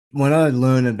when I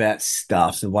learn about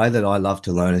stuff, the way that I love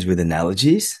to learn is with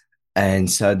analogies. And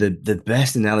so the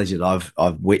best analogy that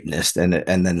I've witnessed and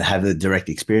then have the direct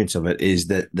experience of it is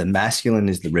that the masculine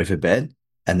is the riverbed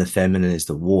and the feminine is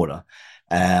the water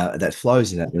that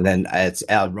flows in it. And then it's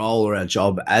our role or our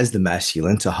job as the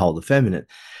masculine to hold the feminine.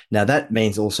 Now that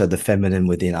means also the feminine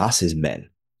within us as men.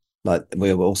 Like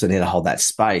we also need to hold that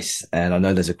space. And I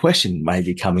know there's a question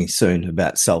maybe coming soon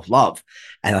about self-love.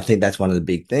 And I think that's one of the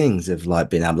big things of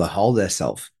like being able to hold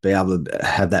ourselves, be able to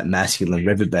have that masculine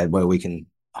riverbed where we can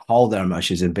hold our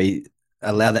emotions and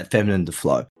allow that feminine to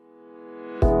flow.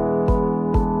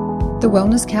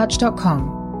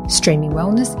 TheWellnessCouch.com, streaming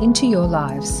wellness into your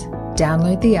lives.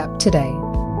 Download the app today.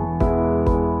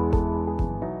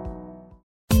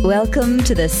 Welcome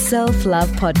to the Self-Love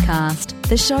Podcast,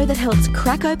 the show that helps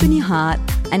crack open your heart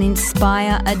and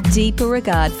inspire a deeper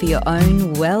regard for your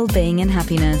own well-being and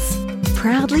happiness.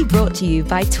 Proudly brought to you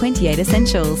by 28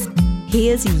 Essentials.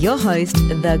 Here's your host,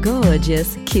 the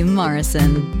gorgeous Kim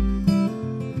Morrison.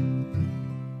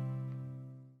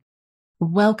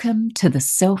 Welcome to the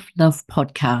Self-Love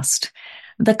Podcast.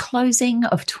 The closing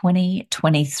of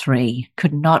 2023.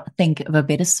 Could not think of a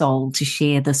better soul to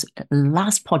share this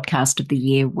last podcast of the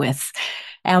year with.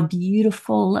 Our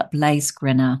beautiful Blase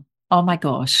Grinner. Oh my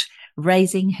gosh.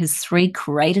 Raising his three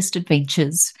greatest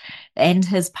adventures and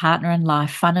his partner in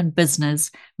life, fun and business,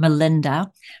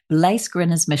 Melinda. Blase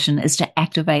Grinner's mission is to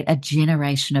activate a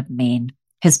generation of men.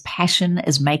 His passion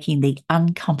is making the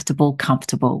uncomfortable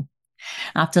comfortable.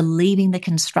 After leaving the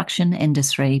construction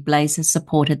industry, Blase has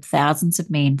supported thousands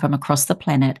of men from across the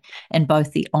planet in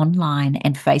both the online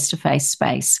and face-to-face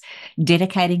space,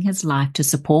 dedicating his life to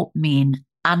support men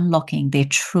unlocking their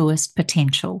truest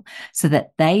potential so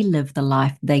that they live the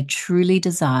life they truly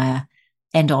desire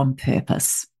and on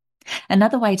purpose.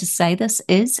 Another way to say this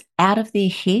is out of their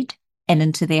head and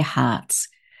into their hearts.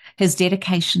 His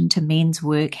dedication to men's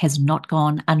work has not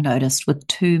gone unnoticed, with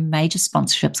two major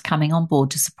sponsorships coming on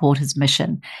board to support his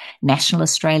mission, National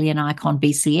Australian Icon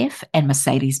BCF and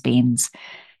Mercedes-Benz.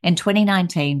 In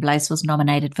 2019, Blase was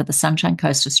nominated for the Sunshine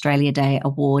Coast Australia Day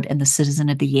Award in the Citizen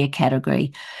of the Year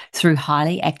category through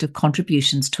highly active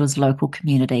contributions to his local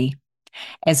community.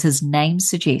 As his name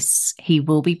suggests, he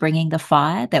will be bringing the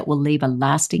fire that will leave a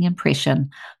lasting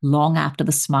impression long after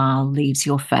the smile leaves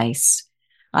your face.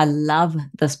 I love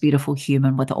this beautiful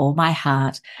human with all my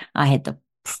heart. I had the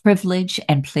privilege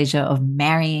and pleasure of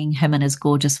marrying him and his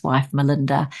gorgeous wife,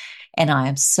 Melinda, and I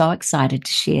am so excited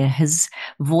to share his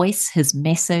voice, his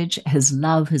message, his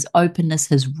love, his openness,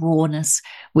 his rawness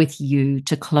with you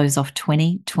to close off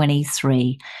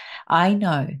 2023. I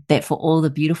know that for all the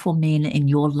beautiful men in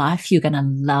your life, you're going to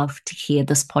love to hear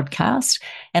this podcast.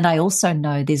 And I also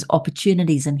know there's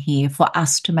opportunities in here for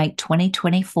us to make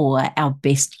 2024 our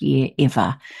best year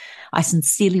ever. I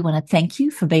sincerely want to thank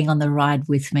you for being on the ride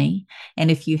with me. And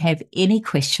if you have any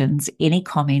questions, any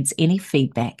comments, any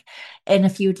feedback, and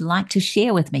if you'd like to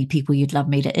share with me people you'd love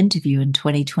me to interview in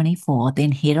 2024,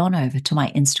 then head on over to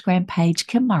my Instagram page,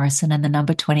 Kim Morrison and the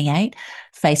number 28,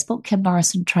 Facebook, Kim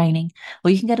Morrison Training,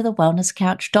 or you can go to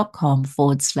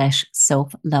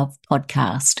thewellnesscouch.com/self-love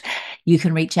podcast. You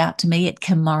can reach out to me at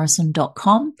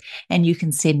kimmorrison.com and you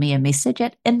can send me a message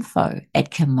at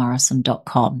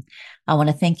info@kimmorrison.com. I want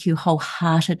to thank you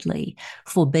wholeheartedly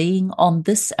for being on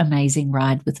this amazing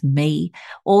ride with me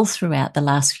all throughout the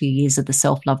last few years of the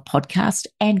Self-Love Podcast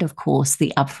and, of course,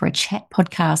 the Up for a Chat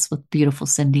podcast with beautiful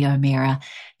Cindy O'Meara.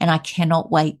 And I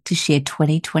cannot wait to share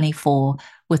 2024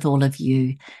 with all of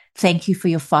you. Thank you for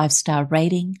your 5-star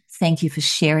rating. Thank you for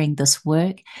sharing this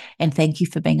work. And thank you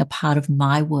for being a part of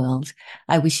my world.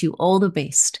 I wish you all the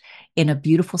best in a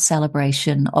beautiful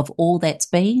celebration of all that's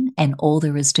been and all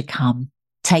there is to come.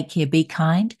 Take care, be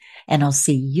kind, and I'll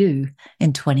see you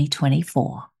in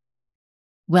 2024.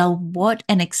 Well, what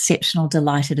an exceptional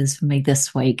delight it is for me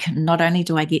this week. Not only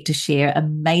do I get to share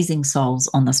amazing souls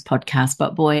on this podcast,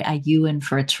 but boy, are you in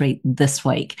for a treat this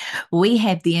week. We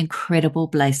have the incredible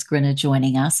Blase Grinner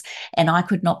joining us, and I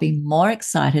could not be more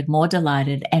excited, more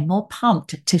delighted, and more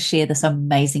pumped to share this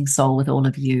amazing soul with all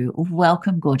of you.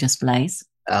 Welcome, gorgeous Blase.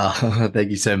 Oh, thank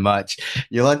you so much.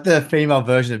 You're like the female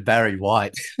version of Barry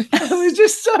White.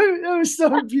 It was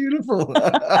so beautiful.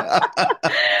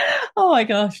 Oh my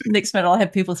gosh. Next minute I'll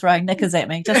have people throwing knickers at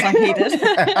me just like he did.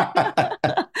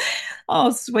 Oh,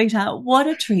 sweetheart, what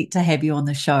a treat to have you on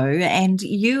the show. And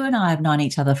you and I have known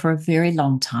each other for a very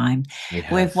long time. We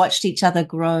We've have. watched each other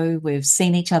grow. We've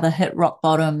seen each other hit rock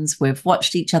bottoms. We've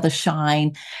watched each other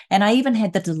shine. And I even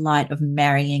had the delight of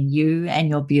marrying you and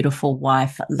your beautiful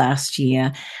wife last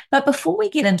year. But before we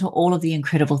get into all of the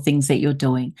incredible things that you're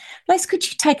doing, Blaze, could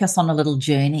you take us on a little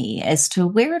journey as to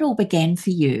where it all began for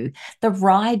you, the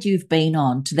ride you've been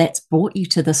on that's brought you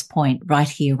to this point right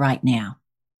here, right now?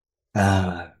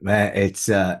 Man, it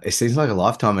seems like a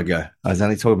lifetime ago. I was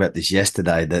only talking about this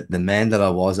yesterday, that the man that I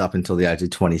was up until the age of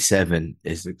 27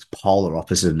 is the polar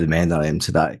opposite of the man that I am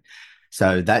today.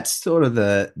 So that's sort of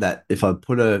that if I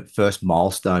put a first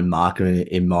milestone marker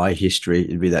in my history,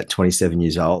 it'd be that 27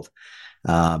 years old.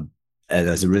 And it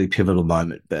was a really pivotal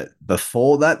moment. But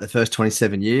before that, the first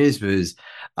 27 years was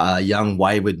a young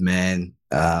wayward man,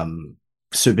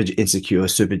 super insecure,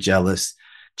 super jealous,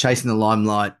 chasing the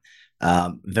limelight,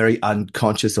 very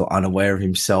unconscious or unaware of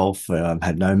himself,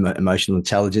 had no emotional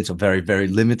intelligence or very, very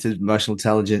limited emotional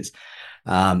intelligence.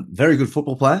 Very good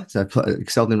football player. So I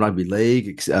excelled in rugby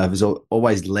league. Was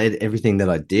always led everything that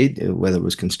I did, whether it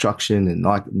was construction and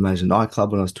managed a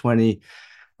nightclub when I was 20.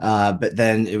 But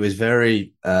then it was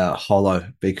very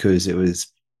hollow because I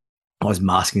was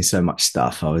masking so much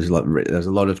stuff. There was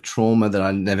a lot of trauma that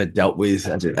I never dealt with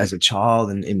as a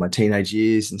child and in my teenage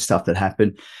years and stuff that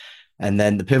happened. And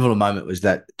then the pivotal moment was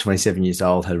that 27 years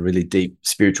old, had a really deep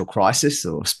spiritual crisis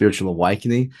or spiritual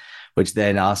awakening, which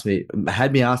then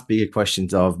had me ask bigger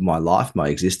questions of my life, my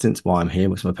existence, why I'm here,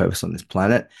 what's my purpose on this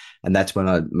planet. And that's when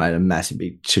I made a massive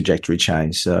big trajectory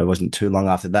change. So it wasn't too long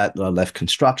after that I left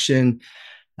construction,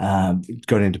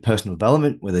 got into personal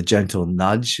development with a gentle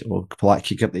nudge or polite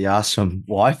kick up the ass from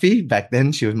wifey. Back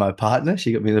then, she was my partner.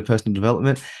 She got me into personal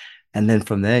development. And then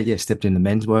from there, stepped into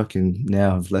men's work, and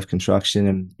now I've left construction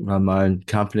and run my own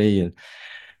company and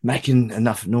making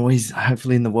enough noise,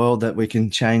 hopefully, in the world that we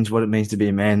can change what it means to be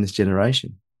a man this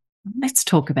generation. Let's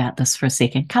talk about this for a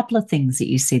second. Couple of things that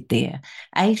you said there.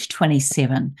 Age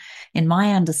 27, in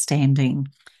my understanding,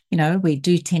 we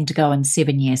do tend to go in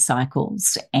 7-year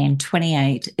cycles, and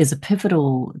 28 is a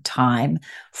pivotal time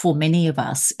for many of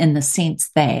us in the sense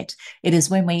that it is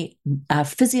when we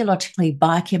physiologically,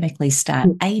 biochemically start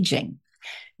aging.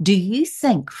 Do you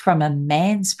think from a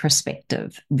man's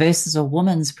perspective versus a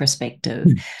woman's perspective,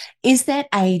 is that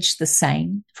age the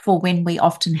same for when we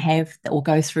often have or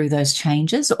go through those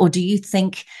changes? Or do you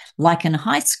think, like in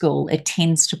high school, it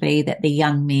tends to be that the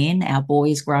young men, our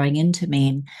boys growing into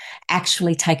men,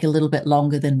 actually take a little bit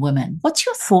longer than women? What's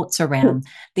your thoughts around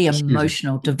the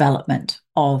emotional development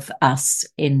of us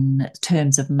in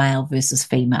terms of male versus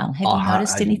female? Have you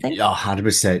noticed anything?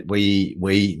 100%.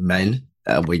 We men,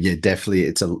 definitely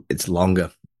it's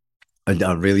longer.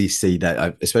 I really see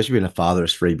that, especially being a father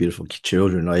of 3 beautiful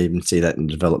children. I even see that in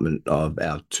the development of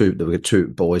we've got 2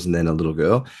 boys and then a little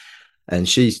girl, and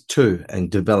she's 2, and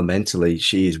developmentally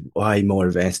she is way more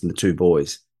advanced than the 2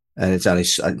 boys. And it's only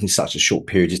in such a short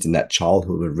period, just in that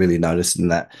childhood, we're really noticing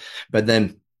that. But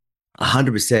then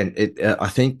 100%, I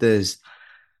think there's,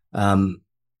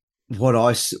 what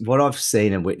I've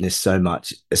seen and witnessed so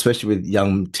much, especially with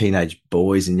young teenage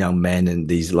boys and young men and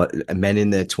these men in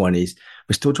their 20s,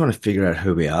 we're still trying to figure out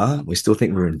who we are. We still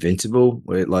think we're invincible.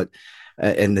 We're like,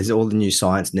 and there's all the new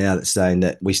science now that's saying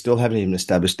that we still haven't even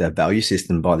established our value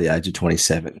system by the age of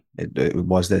 27. It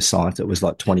was their science. It was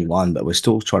like 21, but we're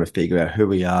still trying to figure out who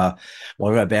we are,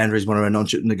 what are our boundaries, what are our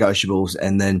non-negotiables.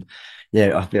 And then,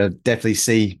 I definitely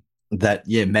see that,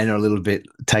 men are a little bit,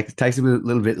 takes a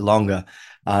little bit longer.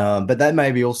 But that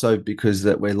may be also because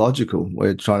that we're logical.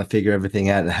 We're trying to figure everything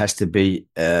out. It has to be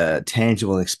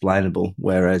tangible and explainable.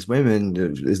 Whereas women,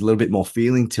 there's a little bit more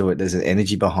feeling to it. There's an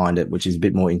energy behind it, which is a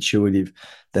bit more intuitive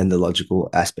than the logical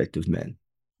aspect of men.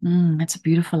 That's a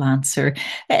beautiful answer.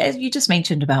 As you just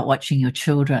mentioned about watching your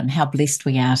children, how blessed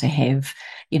we are to have,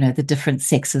 the different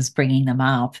sexes bringing them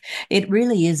up. It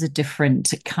really is a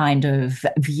different kind of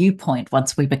viewpoint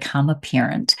once we become a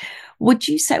parent. Would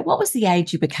you say, what was the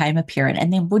age you became a parent?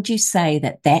 And then would you say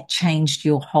that changed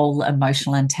your whole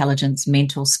emotional intelligence,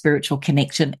 mental, spiritual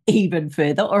connection even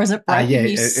further? Or is it breaking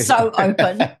you so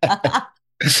open?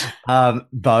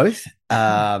 Both.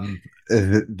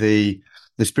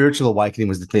 The spiritual awakening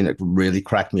was the thing that really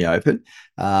cracked me open.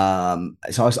 So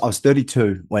I was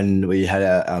 32 when we had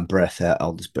our Breath, our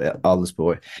oldest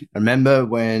boy. I remember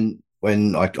when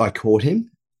I caught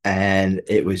him, and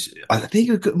it was, I think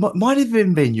it might have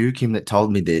even been you, Kim, that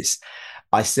told me this.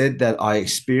 I said that I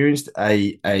experienced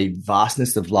a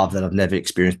vastness of love that I've never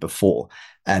experienced before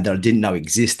and that I didn't know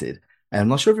existed. And I'm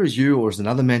not sure if it was you or it was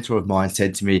another mentor of mine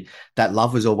said to me that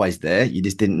love was always there. You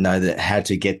just didn't know that how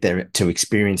to get there to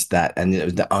experience that. And it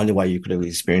was the only way you could have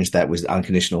experienced that was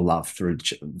unconditional love through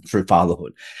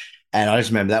fatherhood. And I just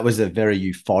remember that was a very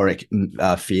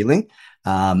euphoric feeling.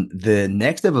 The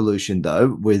next evolution,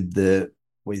 though, with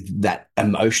that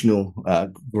emotional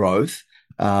growth,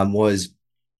 was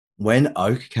when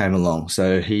Oak came along.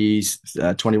 So he's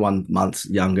 21 months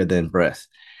younger than Breath.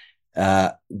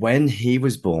 When he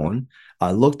was born,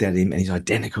 I looked at him and he's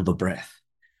identical to Breath.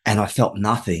 And I felt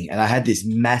nothing. And I had this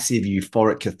massive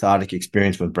euphoric cathartic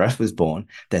experience when Breath was born.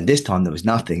 Then this time there was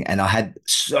nothing. And I had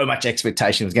so much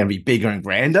expectation it was going to be bigger and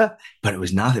grander, but it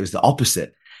was nothing. It was the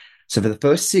opposite. So for the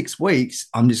first 6 weeks,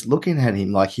 I'm just looking at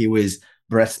him like he was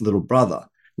Breath's little brother,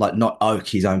 like not Oak,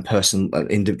 his own person,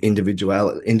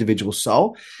 individual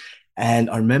soul. And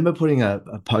I remember putting a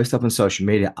post up on social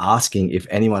media asking if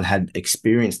anyone had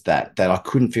experienced that I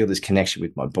couldn't feel this connection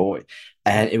with my boy.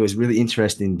 And it was really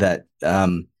interesting that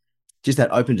just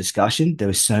that open discussion, there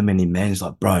were so many men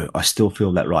like, bro, I still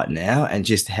feel that right now. And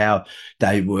just how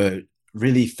they were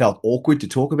really felt awkward to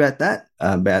talk about that,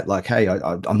 about like, hey,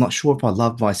 I'm not sure if I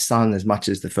love my son as much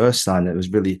as the first son. It was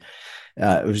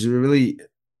a really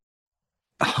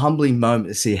humbling moment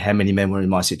to see how many men were in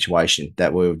my situation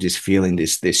that were just feeling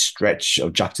this stretch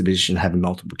of juxtaposition, having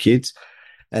multiple kids.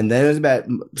 And then it was about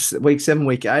week 7,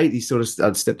 week 8, he sort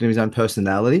of stepped into his own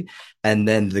personality. And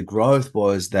then the growth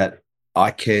was that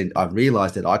I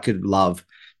realized that I could love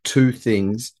two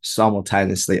things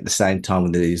simultaneously at the same time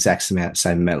with the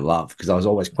same amount of love. Because I was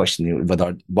always questioning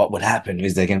what would happen.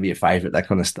 Is there going to be a favorite? That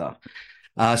kind of stuff.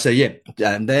 So yeah.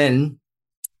 And then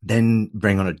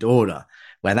bring on a daughter.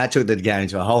 When that took the game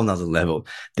to a whole nother level,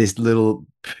 this little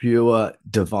pure,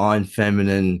 divine,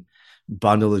 feminine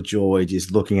bundle of joy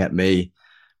just looking at me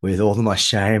with all of my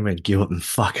shame and guilt and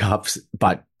fuck ups,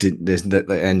 but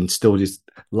and still just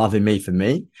loving me for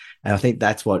me. And I think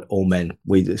that's what all men,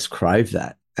 we just crave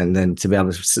that. And then to be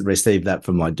able to receive that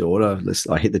from my daughter,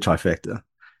 I hit the trifecta.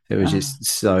 It was just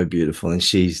so beautiful. And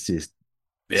she's just,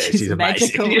 yeah, she's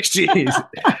amazing. She is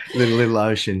little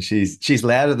ocean. She's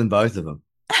louder than both of them.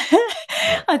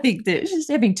 I think that she's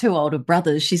having two older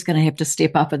brothers. She's going to have to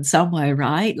step up in some way,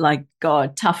 right? Like,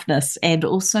 God, toughness. And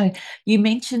also, you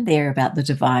mentioned there about the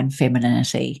divine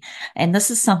femininity. And this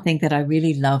is something that I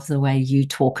really love the way you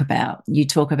talk about. You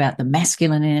talk about the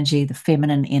masculine energy, the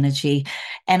feminine energy.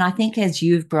 And I think as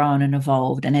you've grown and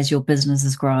evolved, and as your business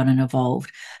has grown and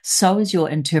evolved, so is your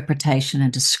interpretation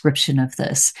and description of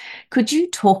this. Could you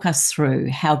talk us through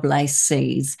how Blase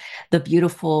sees the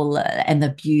beautiful and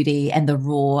the beauty and the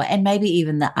raw and maybe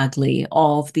even the ugly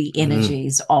of the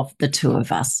energies of the two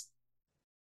of us?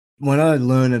 When I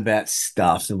learn about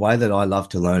stuff, the way that I love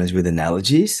to learn is with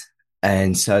analogies.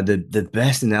 And so the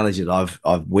best analogy that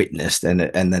I've witnessed and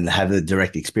then have the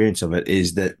direct experience of it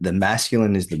is that the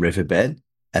masculine is the riverbed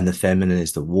and the feminine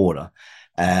is the water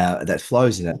that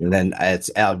flows in it. And then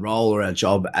it's our role or our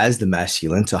job as the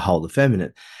masculine to hold the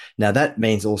feminine. Now that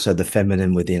means also the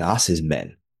feminine within us as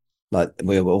men. Like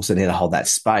we also need to hold that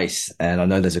space. And I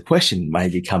know there's a question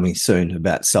maybe coming soon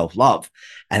about self-love.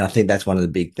 And I think that's one of the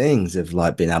big things of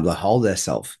like being able to hold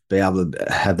ourselves, be able to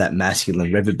have that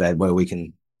masculine riverbed where we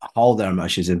can hold our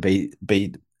emotions and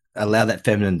allow that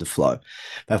feminine to flow.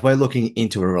 But if we're looking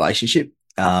into a relationship,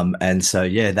 and so,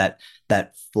 yeah,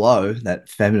 that flow, that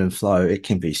feminine flow, it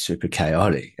can be super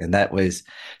chaotic. And that was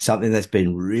something that's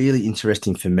been really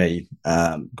interesting for me,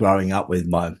 growing up with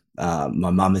my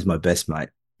mum as my best mate.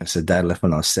 So dad left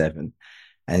when I was 7.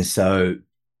 And so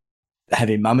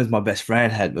having mum as my best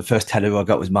friend, had the first tattoo I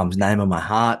got was mum's name on my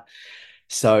heart.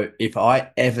 So if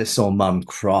I ever saw mum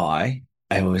cry,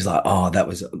 it was like,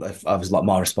 I was like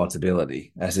my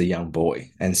responsibility as a young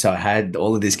boy. And so I had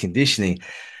all of this conditioning.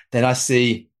 Then I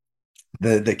see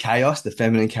the chaos, the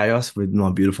feminine chaos with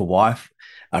my beautiful wife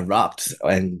erupt.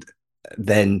 And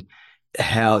then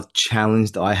how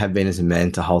challenged I have been as a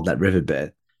man to hold that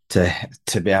riverbed,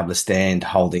 to be able to stand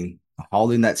holding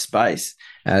that space.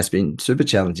 And it's been super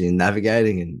challenging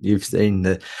navigating, and you've seen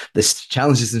the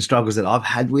challenges and struggles that I've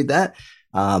had with that.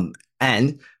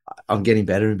 And I'm getting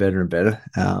better and better and better.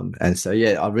 And so,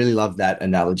 yeah, I really love that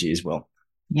analogy as well.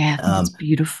 Yeah, that's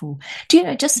beautiful. Do you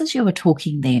know, just as you were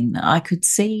talking then, I could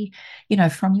see,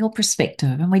 from your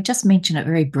perspective, and we just mentioned it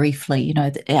very briefly,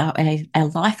 that our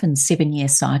life in 7-year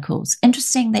cycles.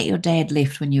 Interesting that your dad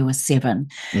left when you were 7.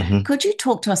 Mm-hmm. Could you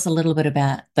talk to us a little bit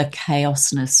about the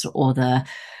chaosness or the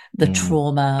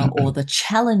trauma or the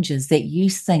challenges that you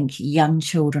think young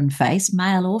children face,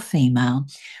 male or female,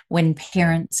 when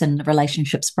parents and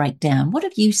relationships break down? What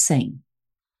have you seen?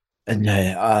 And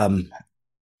yeah,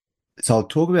 So I'll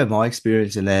talk about my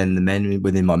experience and then the men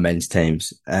within my men's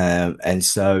teams. And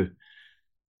so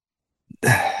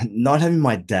not having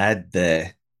my dad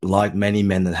there, like many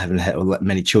men that haven't had, or like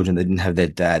many children that didn't have their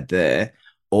dad there,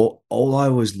 all I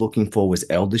was looking for was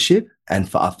eldership and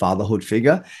for a fatherhood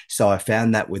figure. So I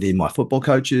found that within my football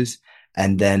coaches.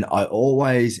 And then I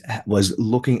always was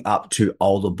looking up to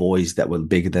older boys that were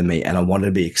bigger than me, and I wanted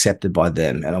to be accepted by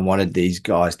them. And I wanted these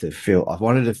guys to feel, I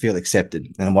wanted to feel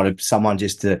accepted, and I wanted someone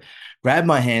just to grab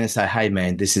my hand and say, "Hey,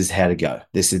 man, this is how to go.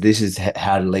 This is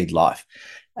how to lead life."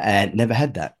 And never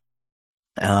had that.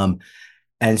 Um,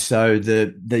 and so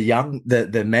the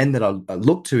men that I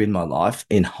looked to in my life,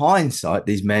 in hindsight,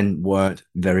 these men weren't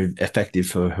very effective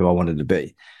for who I wanted to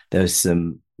be. There was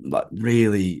some like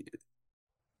really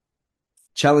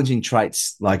challenging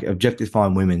traits, like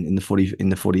objectifying women in the footy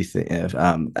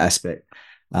aspect.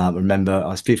 Remember, I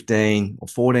was 15 or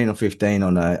 14 or 15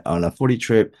 on a footy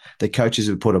trip. The coaches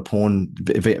would put a porn,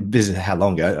 this is how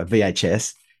long ago, a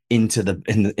VHS into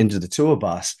the tour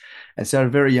bus. And so at a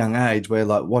very young age, we're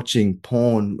like watching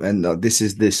porn, and this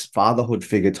is this fatherhood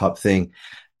figure type thing.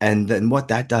 And then what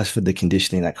that does for the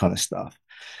conditioning, that kind of stuff,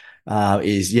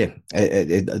 is yeah,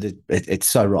 it's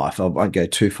so rife. I won't go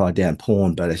too far down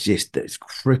porn, but it's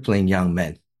crippling young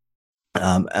men.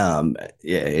 Yeah,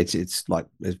 it's like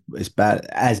it's bad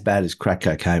as crack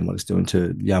cocaine, what it's doing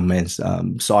to young men's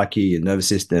psyche and nervous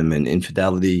system and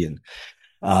infidelity and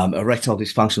erectile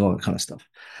dysfunction, all that kind of stuff.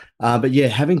 But yeah,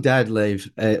 having dad leave,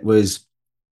 it was,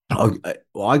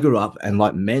 I grew up, and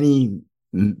like many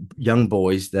young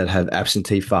boys that have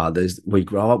absentee fathers, we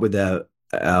grow up with our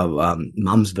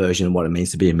mum's version of what it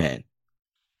means to be a man.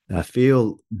 And I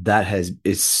feel that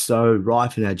is so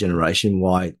rife in our generation.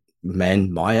 Why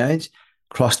men my age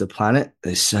across the planet,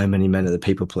 there's so many men are the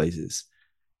people pleasers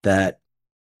that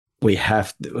we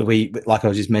like I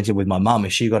was just mentioned with my mum.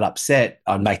 If she got upset,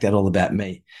 I'd make that all about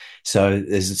me. So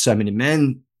there's so many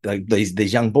men, like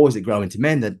these young boys that grow into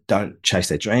men that don't chase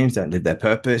their dreams, don't live their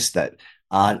purpose, that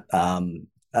aren't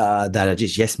that are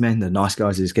just yes men, the nice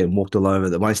guys that just getting walked all over,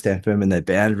 that won't stand firm in their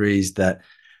boundaries. That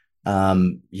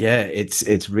yeah,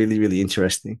 it's really really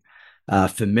interesting.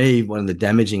 For me, one of the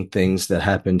damaging things that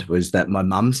happened was that my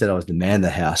mum said I was the man of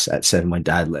the house at 7 when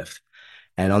dad left,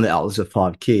 and I'm the eldest of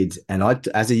 5 kids. And I,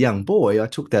 as a young boy, I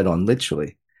took that on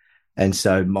literally. And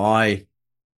so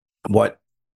what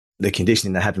the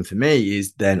conditioning that happened for me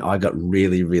is then I got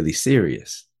really, really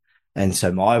serious. And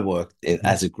so my work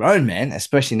as a grown man,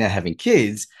 especially now having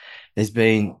kids, has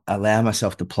been allow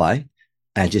myself to play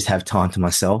and just have time to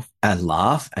myself and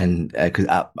laugh. And because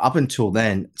up until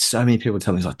then, so many people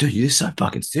tell me, like, dude, you're so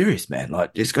fucking serious, man.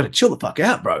 Like, you just got to chill the fuck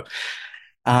out, bro.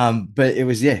 But it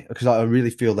was, yeah, because I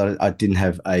really feel that I didn't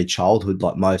have a childhood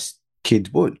like most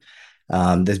kids would.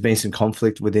 There's been some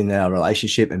conflict within our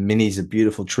relationship, and Minnie's a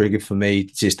beautiful trigger for me.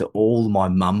 Just all my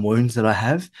mum wounds that I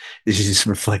have, this is just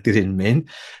reflected in men.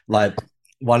 Like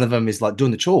one of them is like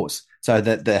doing the chores. So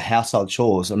that the household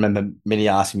chores, I remember Minnie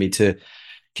asking me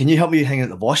can you help me hang out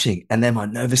the washing? And then my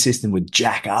nervous system would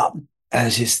jack up. And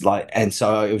it's just like, and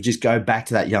so it would just go back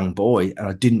to that young boy, and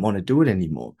I didn't want to do it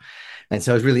anymore. And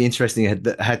so it was really interesting.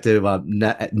 I had to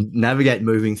navigate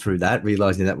moving through that,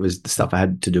 realizing that was the stuff I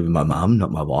had to do with my mum,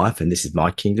 not my wife. And this is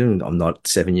my kingdom. I'm not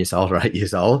 7 years old or 8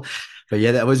 years old. But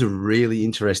yeah, that was a really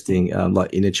interesting, like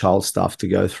inner child stuff to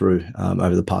go through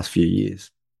over the past few years.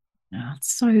 Oh,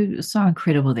 it's so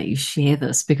incredible that you share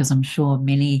this, because I'm sure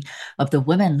many of the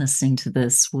women listening to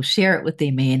this will share it with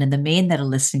their men, and the men that are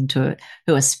listening to it,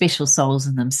 who are special souls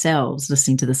in themselves,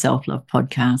 listening to the Self-Love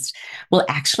podcast, will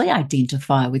actually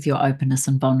identify with your openness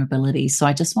and vulnerability. So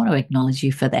I just want to acknowledge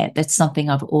you for that. That's something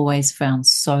I've always found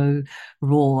so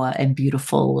raw and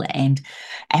beautiful and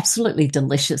absolutely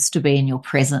delicious to be in your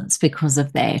presence because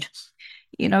of that.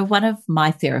 You know, one of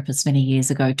my therapists many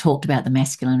years ago talked about the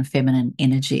masculine and feminine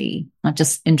energy. I'm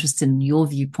just interested in your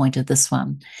viewpoint of this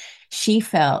one. She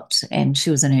felt, and she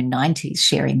was in her 90s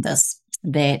sharing this,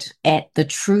 that at the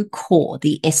true core,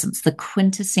 the essence, the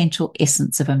quintessential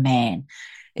essence of a man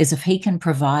is if he can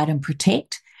provide and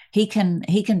protect, he can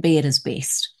be at his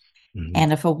best. Mm-hmm.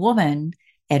 And if a woman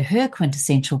at her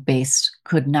quintessential best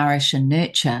could nourish and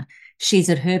nurture,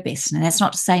 she's at her best. And that's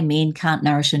not to say men can't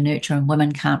nourish and nurture and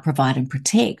women can't provide and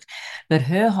protect, but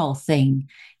her whole thing,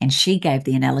 and she gave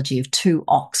the analogy of two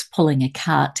ox pulling a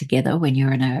cart together when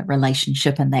you're in a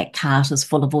relationship, and that cart is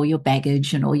full of all your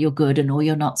baggage and all your good and all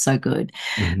your not so good.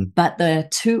 Mm-hmm. But the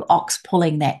two ox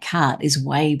pulling that cart is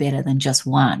way better than just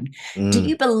one. Do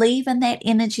you believe in that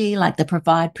energy, like the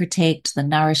provide, protect, the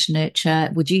nourish, nurture?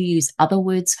 Would you use other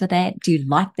words for that? Do you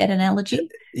like that analogy?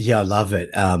 Yeah, I love it.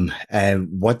 And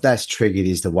what that's triggered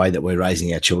is the way that we're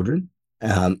raising our children.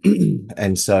 Um,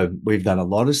 and so we've done a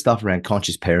lot of stuff around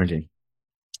conscious parenting.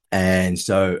 And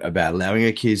so about allowing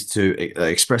our kids to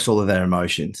express all of their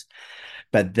emotions.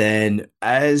 But then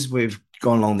as we've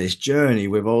gone along this journey,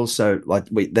 we've also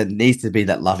there needs to be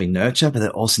that loving nurture, but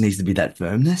there also needs to be that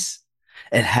firmness.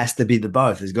 It has to be the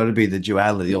both. There's got to be the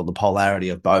duality or the polarity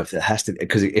of both. It has to,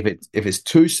 because if it's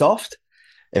too soft,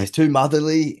 if it's too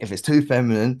motherly, if it's too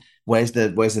feminine, where's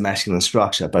the masculine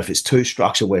structure? But if it's too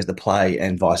structured, where's the play,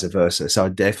 and vice versa? So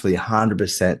definitely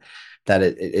 100% that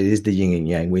it is the yin and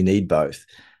yang. We need both.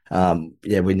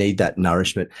 We need that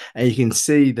nourishment, and you can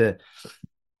see the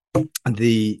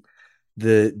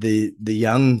the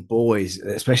young boys,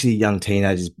 especially young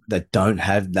teenagers that don't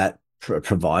have that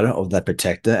provider or that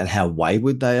protector, and how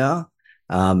wayward they are,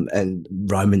 and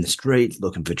roaming the streets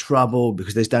looking for trouble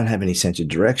because they just don't have any sense of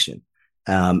direction.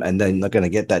 And they're not going to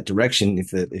get that direction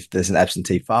if there's an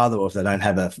absentee father, or if they don't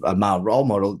have a male role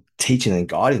model teaching and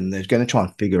guiding them. They're going to try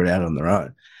and figure it out on their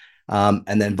own.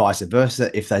 And then vice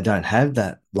versa, if they don't have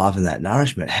that love and that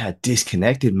nourishment, how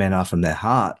disconnected men are from their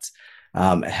hearts,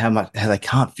 how they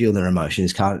can't feel their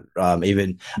emotions, can't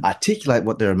even articulate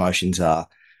what their emotions are,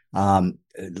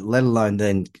 let alone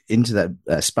then into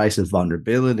that space of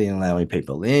vulnerability and allowing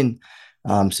people in.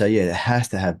 So yeah, it has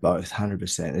to have both,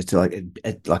 100%.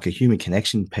 It's like a human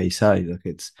connection piece. Hey, like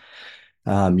it's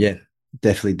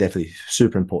definitely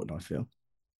super important, I feel.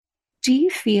 Do you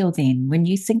feel then, when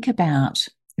you think about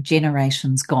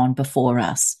generations gone before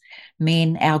us,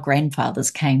 our grandfathers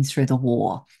came through the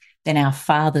war, then our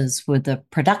fathers were the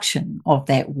production of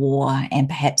that war and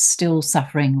perhaps still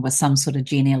suffering with some sort of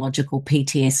genealogical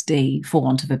PTSD, for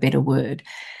want of a better word.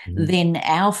 Mm-hmm. Then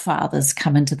our fathers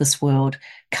come into this world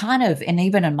kind of, and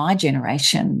even in my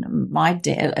generation, my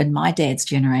dad's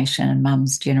generation and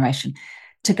mum's generation,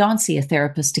 to go and see a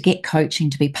therapist, to get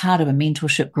coaching, to be part of a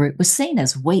mentorship group was seen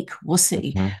as weak,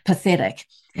 wussy, mm-hmm. pathetic,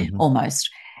 mm-hmm. almost.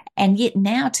 And yet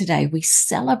now today we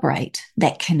celebrate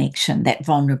that connection, that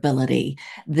vulnerability,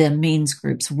 the men's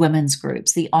groups, women's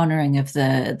groups, the honouring of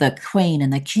the queen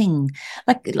and the king.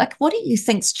 Like what do you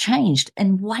think's changed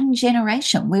in one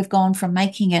generation? We've gone from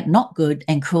making it not good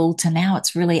and cool to now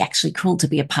it's really actually cool to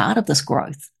be a part of this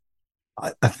growth.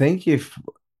 I think if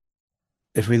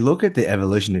we look at the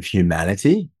evolution of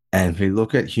humanity, and if we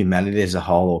look at humanity as a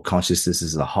whole, or consciousness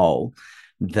as a whole,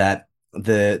 that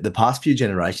the past few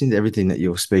generations, everything that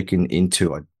you're speaking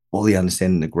into, I fully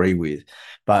understand and agree with.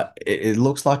 But it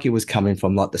looks like it was coming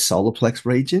from like the solar plex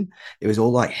region. It was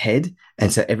all like head.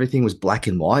 And so everything was black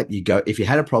and white. If you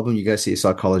had a problem, you go see a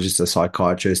psychologist, a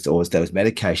psychiatrist, or there was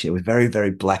medication. It was very,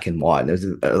 very black and white. There was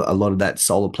a lot of that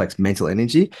solar plex mental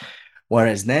energy.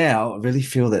 Whereas now I really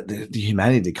feel that the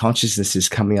humanity, the consciousness is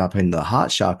coming up in the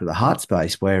heart chakra, the heart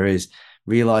space, whereas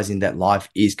realizing that life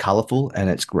is colorful and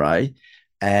it's gray.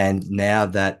 And now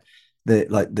that the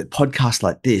podcasts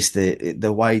like this,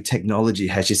 the way technology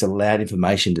has just allowed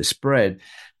information to spread,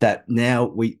 that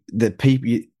now the people,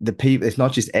 it's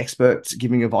not just experts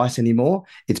giving advice anymore.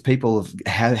 It's people of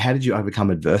how did you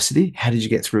overcome adversity? How did you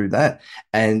get through that?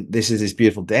 And this is this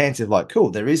beautiful dance of like,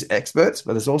 cool, there is experts,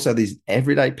 but there's also these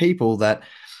everyday people that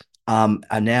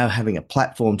are now having a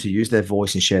platform to use their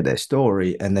voice and share their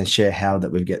story, and then share how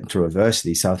that we're getting through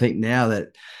adversity. So I think now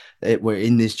that we're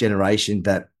in this generation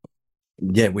that,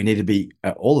 we need to be,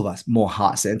 all of us, more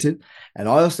heart-centered. And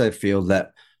I also feel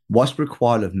that what's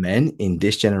required of men in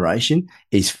this generation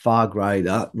is far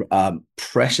greater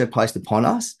pressure placed upon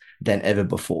us than ever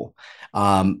before.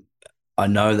 I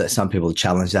know that some people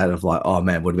challenge that of like, oh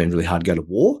man, it would have been really hard to go to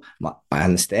war. I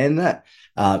understand that.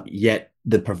 Yet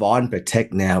the provide and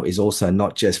protect now is also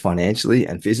not just financially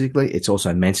and physically, it's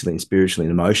also mentally and spiritually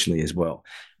and emotionally as well.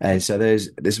 And so this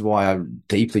is why I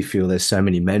deeply feel there's so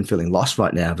many men feeling lost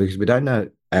right now, because we don't know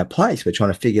our place. We're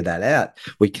trying to figure that out.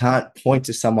 We can't point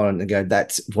to someone and go,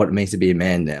 that's what it means to be a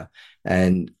man now.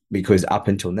 And because up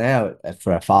until now,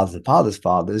 for our fathers and fathers'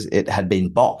 fathers, it had been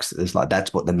boxed. It's like,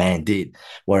 that's what the man did.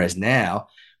 Whereas now,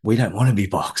 we don't want to be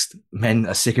boxed. Men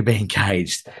are sick of being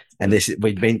caged. And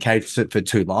we've been caged for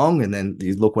too long. And then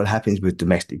you look what happens with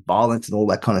domestic violence and all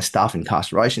that kind of stuff,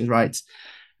 incarceration rates.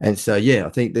 And so, I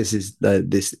think this is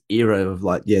this era of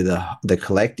like, the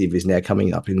collective is now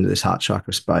coming up into this heart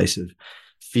chakra space of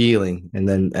feeling. And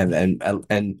then,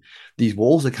 and these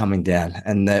walls are coming down,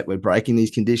 and that we're breaking these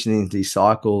conditionings, these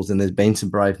cycles. And there's been some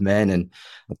brave men. And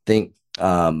I think,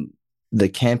 the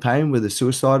campaign with the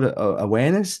suicide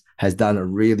awareness has done a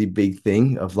really big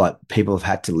thing of like, people have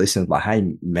had to listen, like,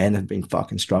 hey, men have been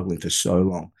fucking struggling for so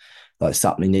long, like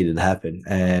something needed to happen.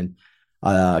 And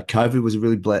COVID was a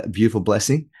really beautiful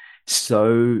blessing.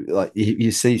 So like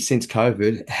you see since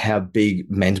COVID, how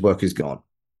big men's work has gone,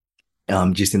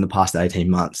 just in the past 18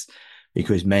 months.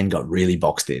 because men got really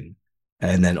boxed in.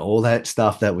 And then all that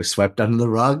stuff that was swept under the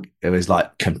rug, it was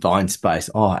like confined space.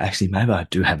 Oh, actually, maybe I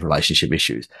do have relationship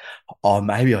issues. Oh,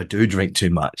 maybe I do drink too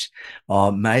much.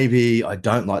 Oh, maybe I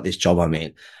don't like this job I'm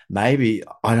in. Maybe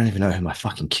I don't even know who my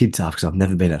fucking kids are because I've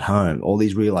never been at home. All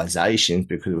these realizations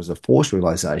because it was a forced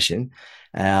realization.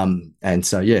 And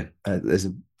so, yeah, there's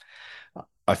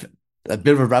a, a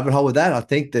bit of a rabbit hole with that. I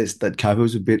think that COVID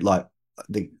was a bit like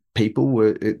the people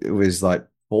were, it was like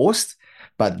forced.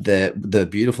 But the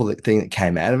beautiful thing that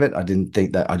came out of it, I don't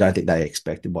think they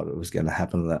expected what was going to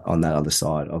happen on that other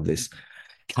side of this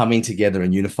coming together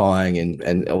and unifying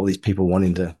and all these people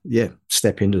wanting to,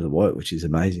 step into the work, which is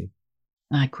amazing.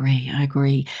 I agree. I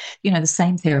agree. The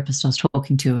same therapist I was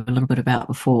talking to a little bit about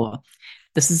before.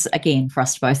 This is, again, for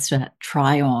us both to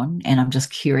try on, and I'm just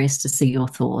curious to see your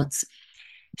thoughts.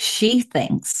 She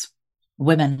thinks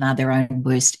women are their own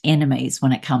worst enemies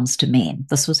when it comes to men.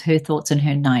 This was her thoughts in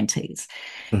her 90s.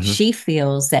 Mm-hmm. She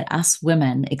feels that us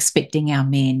women expecting our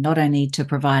men not only to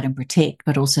provide and protect,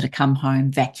 but also to come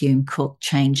home, vacuum, cook,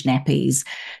 change nappies,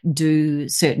 do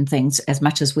certain things as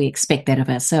much as we expect that of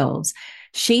ourselves.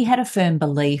 She had a firm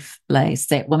belief, Blase,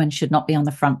 that women should not be on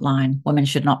the front line. Women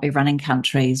should not be running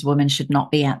countries. Women should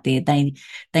not be out there. They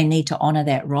need to honour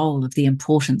that role of the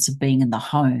importance of being in the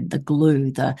home, the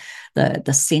glue, the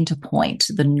centre point,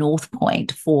 the north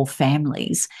point for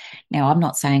families. Now, I'm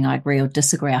not saying I agree or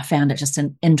disagree. I found it just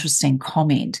an interesting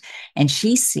comment. And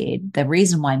she said the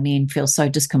reason why men feel so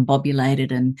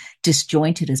discombobulated and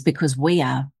disjointed is because we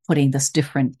are putting this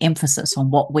different emphasis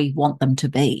on what we want them to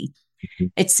be.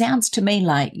 It sounds to me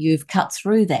like you've cut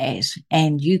through that,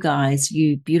 and you guys,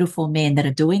 you beautiful men that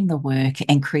are doing the work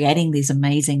and creating these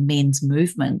amazing men's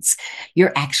movements,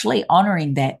 you're actually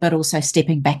honoring that, but also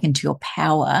stepping back into your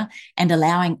power and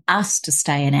allowing us to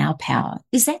stay in our power.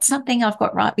 Is that something I've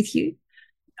got right with you?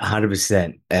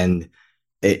 100%. And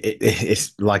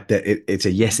it's like that. It's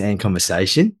a yes and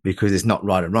conversation because it's not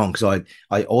right and wrong. Because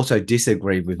I also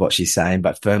disagree with what she's saying,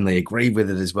 but firmly agree with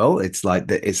it as well. It's like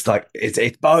it's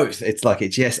both. It's like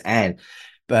it's yes and,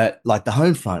 but like the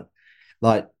home front,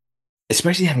 like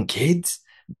especially having kids,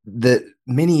 the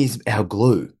mini is our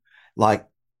glue. Like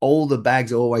all the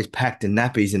bags are always packed and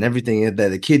nappies and everything.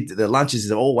 The kids, the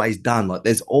lunches are always done. Like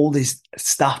there's all this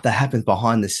stuff that happens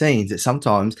behind the scenes that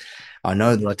sometimes I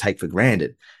know that I take for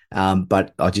granted.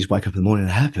 But I just wake up in the morning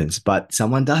and it happens. But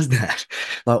someone does that,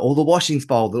 like all the washing's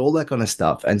folded, all that kind of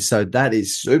stuff. And so that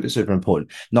is super, super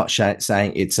important. Not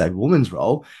saying it's a woman's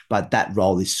role, but that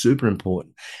role is super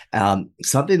important.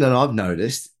 Something that I've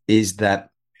noticed is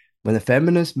that when the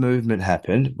feminist movement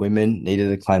happened, women needed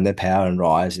to claim their power and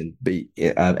rise and be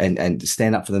and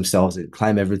stand up for themselves and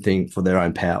claim everything for their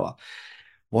own power.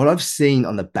 What I've seen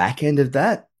on the back end of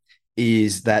that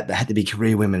is that there had to be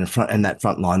career women in front and that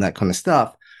front line, that kind of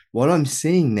stuff. What I'm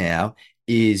seeing now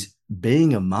is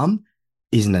being a mum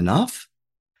isn't enough,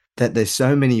 that there's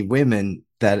so many women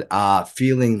that are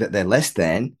feeling that they're less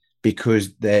than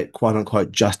because they're quote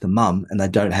unquote just a mum and they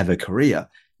don't have a career.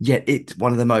 Yet it's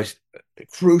one of the most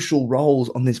crucial roles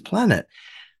on this planet.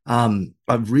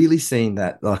 I've really seen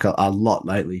that like a lot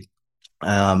lately.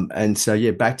 And so,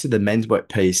 yeah, back to the men's work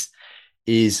piece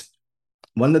is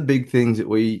one of the big things that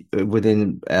we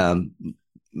within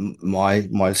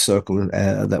my circle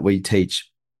that we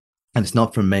teach, and it's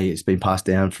not from me, it's been passed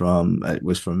down from it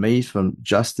was from me, from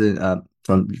Justin,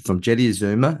 from Jetty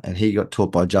Azuma, and he got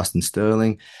taught by Justin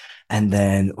Sterling. And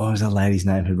then what was the lady's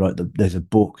name who wrote there's a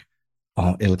book,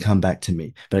 oh, it'll come back to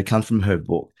me, but it comes from her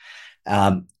book.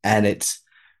 And it's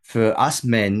for us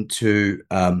men to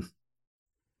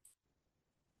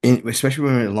especially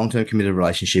when we're in a long-term committed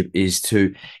relationship, is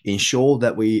to ensure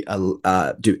that we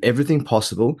do everything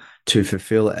possible to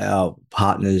fulfill our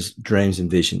partner's dreams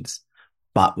and visions,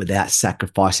 but without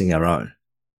sacrificing our own.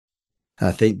 And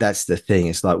I think that's the thing.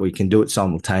 It's like we can do it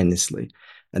simultaneously.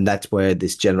 And that's where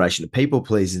this generation of people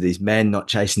pleasers, these men not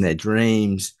chasing their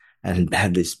dreams and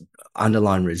have this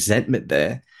underlying resentment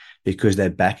there because they're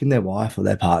backing their wife or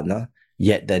their partner,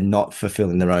 yet they're not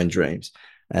fulfilling their own dreams.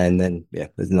 And then, yeah,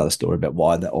 there's another story about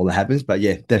why that all that happens. But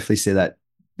yeah, definitely see that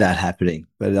happening.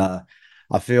 But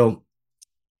I feel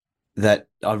that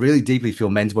I really deeply feel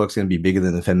men's work is going to be bigger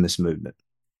than the feminist movement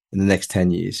in the next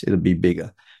 10 years. It'll be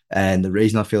bigger. And the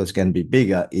reason I feel it's going to be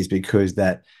bigger is because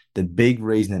that the big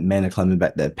reason that men are claiming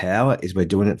back their power is we're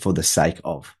doing it for the sake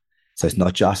of. So it's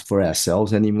not just for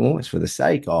ourselves anymore. It's for the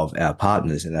sake of our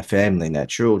partners and our family and our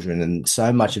children. And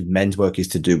so much of men's work is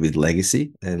to do with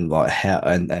legacy and like how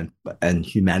and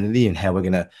humanity and how we're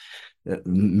going to. The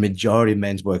majority of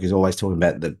men's work is always talking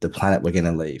about the planet we're going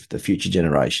to leave, the future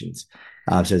generations.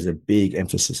 So there's a big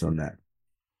emphasis on that.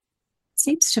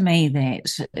 seems to me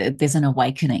that there's an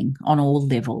awakening on all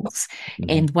levels. Mm-hmm.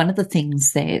 And one of the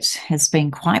things that has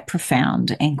been quite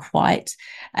profound and quite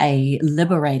a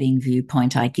liberating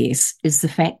viewpoint, I guess, is the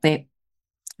fact that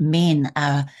men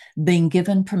are being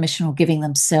given permission or giving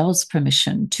themselves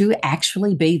permission to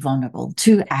actually be vulnerable,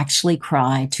 to actually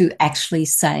cry, to actually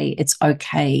say it's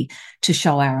okay to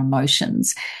show our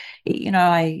emotions. You know,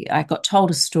 I got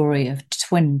told a story of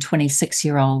twin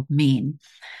 26-year-old men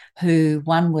who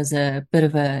one was a bit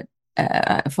of a,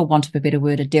 for want of a better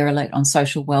word, a derelict on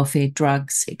social welfare,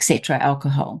 drugs, etc.,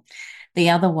 alcohol. The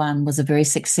other one was a very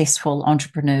successful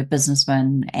entrepreneur,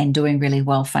 businessman, and doing really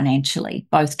well financially,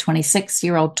 both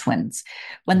 26-year-old twins.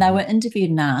 When they were interviewed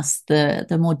and asked,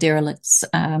 the more derelict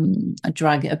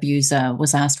drug abuser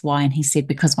was asked why, and he said,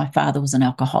 because my father was an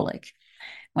alcoholic.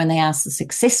 When they asked the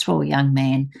successful young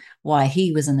man why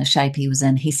he was in the shape he was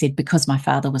in, he said, because my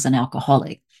father was an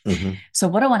alcoholic. Mm-hmm. So,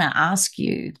 what I want to ask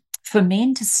you, for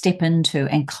men to step into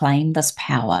and claim this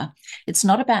power, it's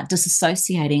not about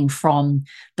disassociating from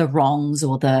the wrongs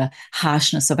or the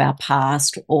harshness of our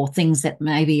past or things that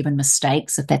maybe even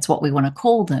mistakes, if that's what we want to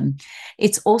call them.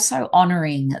 It's also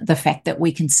honoring the fact that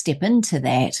we can step into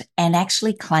that and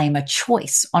actually claim a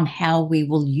choice on how we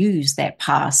will use that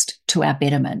past to our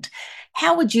betterment.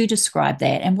 How would you describe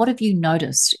that? And what have you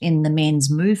noticed in the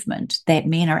men's movement that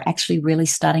men are actually really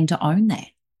starting to own that?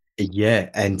 Yeah,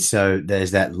 and so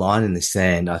there's that line in the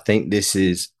sand. I think this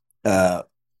is I've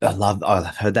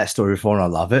heard that story before and I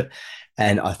love it.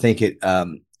 And I think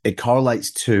it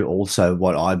correlates to also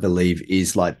what I believe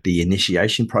is like the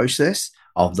initiation process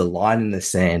of the line in the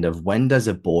sand of when does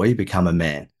a boy become a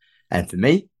man? And for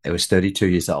me, it was 32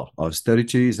 years old. I was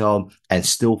 32 years old and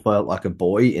still felt like a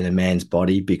boy in a man's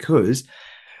body because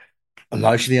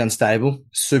emotionally unstable,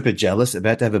 super jealous,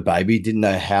 about to have a baby, didn't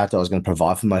know how I was going to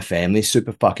provide for my family,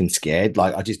 super fucking scared.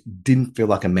 Like I just didn't feel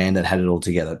like a man that had it all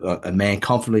together, a man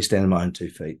confidently standing on my own 2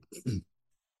 feet.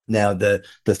 Now the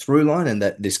through line and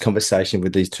that this conversation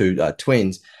with these two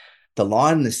twins, the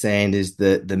line in the sand is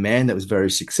that the man that was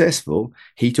very successful,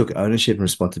 he took ownership and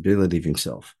responsibility of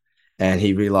himself, and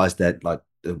he realized that like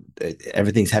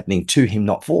everything's happening to him,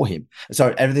 not for him.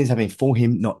 Sorry, everything's happening for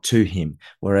him, not to him.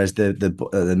 Whereas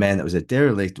the man that was a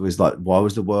derelict was like, why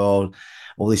was the world,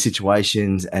 all these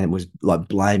situations, and it was like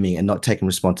blaming and not taking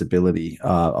responsibility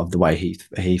of the way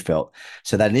he felt.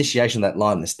 So that initiation, that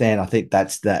line in the stand, I think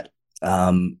that's that.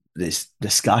 This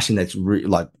discussion that's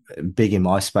like big in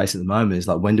my space at the moment is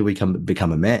like, when do we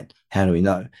become a man? How do we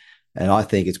know? And I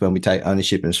think it's when we take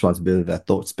ownership and responsibility of our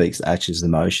thoughts, speaks, actions, and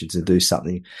emotions, and do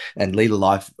something and lead a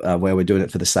life where we're doing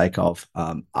it for the sake of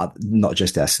not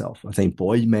just ourselves. I think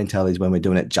boy mentality is when we're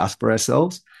doing it just for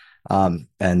ourselves. And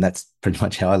that's pretty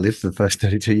much how I lived for the first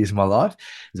 32 years of my life.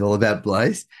 It's all about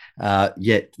Blase.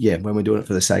 Yet, yeah, when we're doing it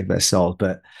for the sake of ourselves.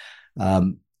 But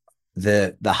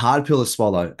the hard pill to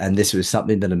swallow, and this was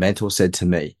something that a mentor said to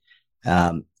me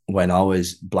when I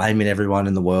was blaming everyone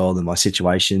in the world and my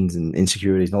situations and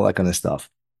insecurities and all that kind of stuff.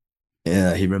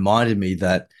 He reminded me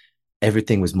that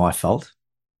everything was my fault.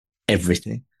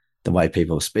 Everything. The way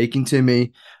people were speaking to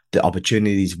me, the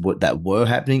opportunities that were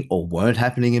happening or weren't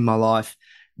happening in my life,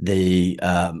 the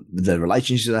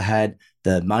relationships I had,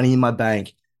 the money in my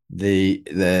bank,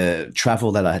 the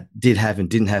travel that I did have and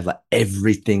didn't have, like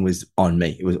everything was on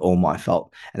me. It was all my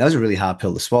fault. And that was a really hard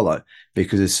pill to swallow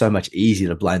because it's so much easier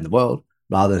to blame the world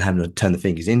rather than having to turn the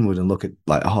fingers inward and look at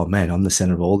like, oh man, I'm the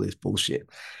center of all this bullshit.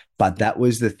 But that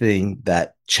was the thing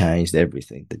that changed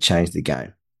everything, that changed the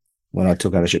game when I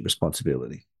took ownership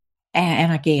responsibility.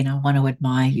 And again, I want to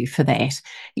admire you for that.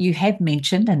 You have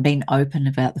mentioned and been open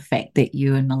about the fact that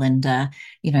you and Melinda,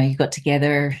 you know, you got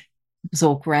together, it was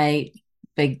all great,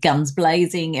 big guns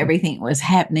blazing, everything was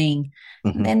happening.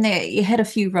 Mm-hmm. Then you had a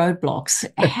few roadblocks.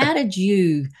 How did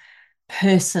you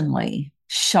personally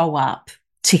show up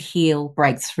to heal,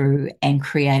 break through, and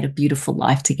create a beautiful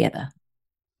life together?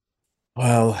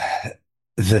 Well,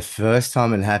 the first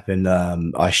time it happened,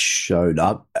 I showed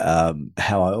up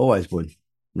how I always would,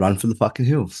 run for the fucking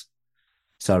hills.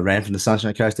 So I ran from the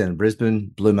Sunshine Coast down in Brisbane,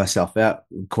 blew myself out,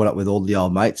 caught up with all the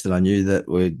old mates that I knew that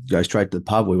would go straight to the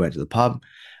pub. We went to the pub.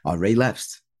 I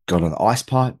relapsed, got on the ice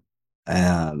pipe,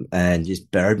 and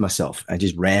just buried myself and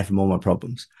just ran from all my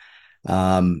problems.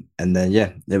 And then,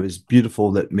 yeah, it was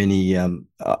beautiful that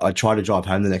I tried to drive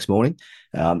home the next morning.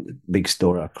 Big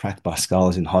story. I cracked my skull. I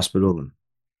was in hospital,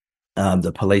 and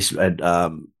the police had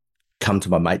come to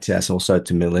my mate's house, also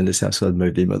to Melinda's house. So I'd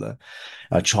moved in with her.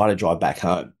 I tried to drive back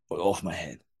home, off my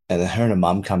head. And then her and her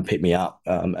mum come pick me up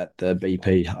at the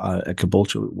BP at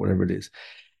Caboolture, whatever it is.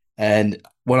 And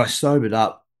when I sobered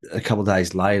up a couple of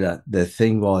days later, the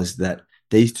thing was that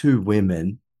these two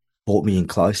women brought me in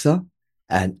closer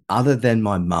And other than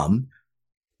my mum,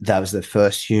 that was the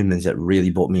first humans that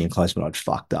really brought me in close when I'd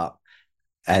fucked up.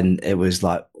 And it was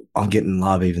like, I'm getting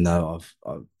love, even though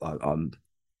I'm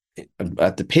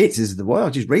at the pits. This is the word. I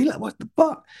just read like, what the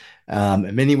fuck?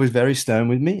 And Minnie was very stern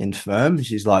with me and firm.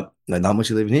 She's like, no, not much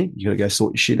you living here. You got to go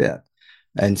sort your shit out.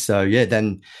 And so, yeah,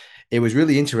 then it was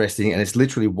really interesting. And it's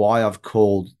literally why I've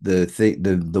called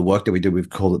the work that we do, we've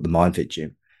called it the Mind Fit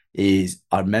Gym. Is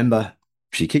I remember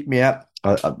she kicked me out.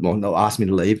 No, asked me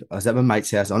to leave. I was at my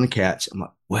mate's house on the couch. I'm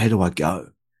like, where do I go?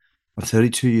 I'm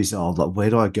 32 years old. Like, where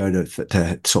do I go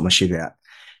to sort my shit out?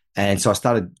 And so I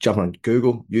started jumping on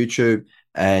Google, YouTube,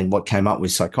 and what came up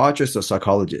was psychiatrist or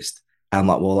psychologist. And I'm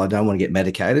like, well, I don't want to get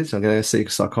medicated, so I'm going to see a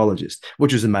psychologist,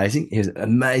 which was amazing. He was an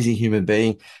amazing human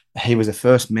being. He was the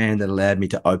first man that allowed me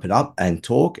to open up and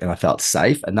talk, and I felt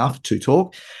safe enough to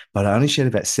talk, but I only shared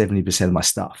about 70% of my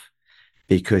stuff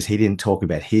because he didn't talk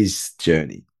about his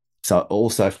journey. So I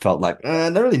also felt like, I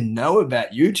don't really know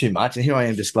about you too much. And here I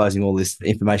am disclosing all this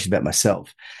information about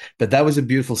myself. But that was a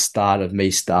beautiful start of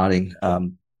me starting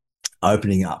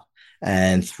opening up,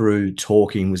 and through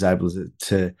talking was able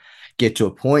to get to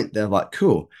a point that I'm like,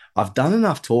 cool, I've done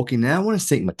enough talking now. I want to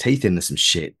sink my teeth into some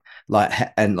shit. Like,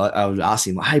 and like I was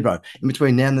asking, like, hey, bro, in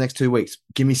between now and the next 2 weeks,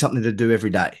 give me something to do every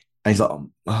day. And he's like,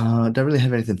 I don't really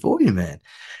have anything for you, man.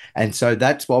 And so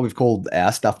that's why we've called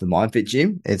our stuff the Mind Fit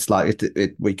Gym. It's like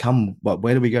we come, but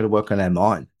where do we go to work on our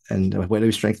mind, and where do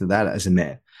we strengthen that as a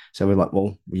man? So we're like,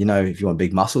 well, if you want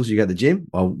big muscles, you go to the gym.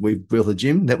 Well, we've built a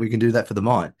gym that we can do that for the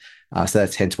mind. So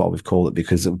that's hence why we've called it,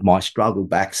 because of my struggle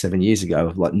back 7 years ago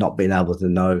of like not being able to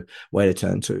know where to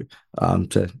turn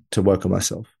to work on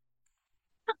myself.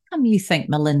 How come you think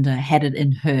Melinda had it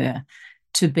in her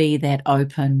to be that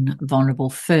open, vulnerable,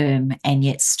 firm, and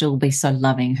yet still be so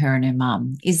loving, her and her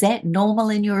mum? Is that normal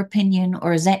in your opinion,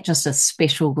 or is that just a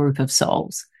special group of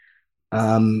souls?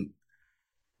 Um,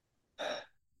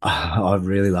 I'd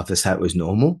really love to say it was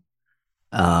normal.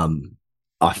 Um,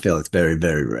 I feel it's very,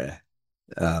 very rare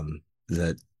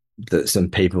that some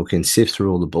people can sift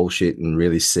through all the bullshit and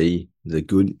really see the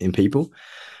good in people.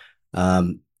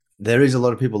 There is a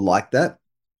lot of people like that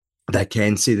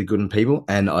can see the good in people,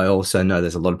 and I also know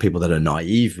there's a lot of people that are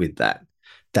naive with that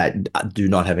do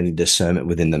not have any discernment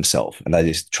within themselves, and they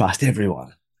just trust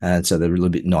everyone, and so they're a little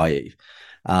bit naive.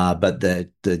 But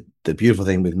the beautiful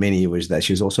thing with Minnie was that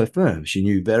she was also firm. She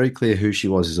knew very clear who she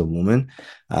was as a woman.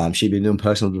 She'd been doing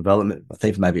personal development, I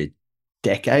think, for maybe a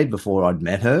decade before I'd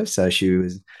met her. So she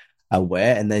was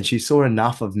aware. And then she saw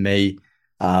enough of me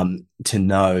to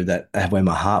know that where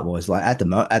my heart was. Like at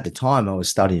the time, I was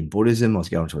studying Buddhism. I was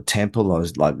going to a temple. I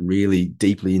was like really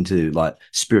deeply into like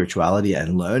spirituality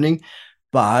and learning.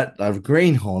 But a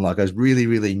greenhorn, like I was really,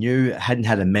 really new, hadn't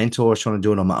had a mentor, I was trying to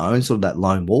do it on my own, sort of that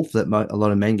lone wolf that a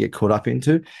lot of men get caught up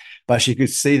into. But she could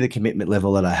see the commitment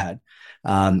level that I had.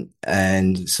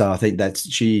 And so I think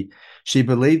she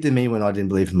believed in me when I didn't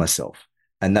believe in myself.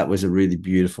 And that was a really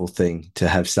beautiful thing to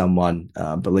have someone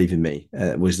believe in me.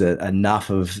 It was enough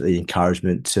of the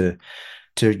encouragement to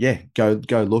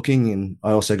go looking. And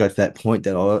I also got to that point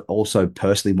that I also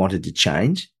personally wanted to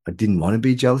change. I didn't want to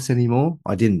be jealous anymore.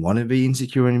 I didn't want to be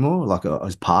insecure anymore. Like I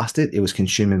was past it. It was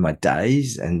consuming my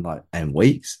days and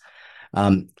weeks.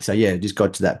 So yeah, it just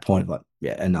got to that point, like,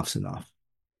 yeah, enough's enough.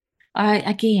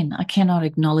 I cannot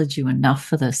acknowledge you enough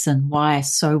for this, and why I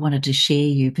so wanted to share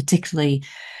you, particularly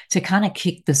to kind of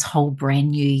kick this whole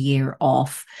brand new year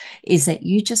off, is that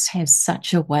you just have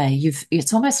such a way.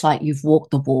 It's almost like you've walked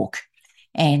the walk,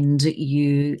 and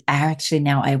you are actually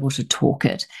now able to talk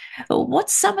it.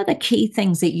 What's some of the key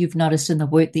things that you've noticed in the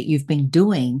work that you've been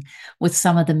doing with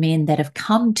some of the men that have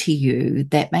come to you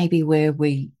that maybe where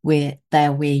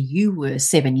you were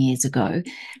 7 years ago?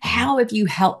 How have you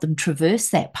helped them traverse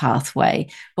that pathway,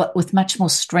 but with much more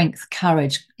strength,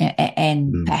 courage,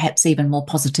 and perhaps even more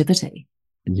positivity?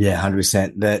 Yeah,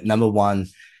 100%. The number one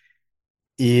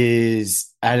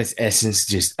is at its essence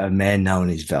just a man knowing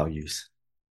his values,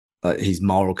 his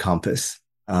moral compass.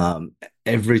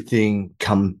 Everything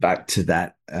comes back to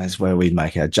that as where we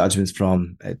make our judgments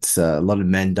from. It's a lot of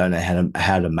men don't know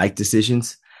how to make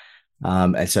decisions.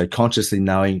 And so consciously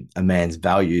knowing a man's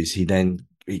values, he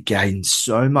gains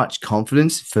so much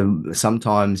confidence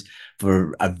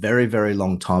for a very, very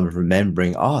long time of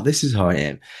remembering, oh, this is who I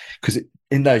am. Because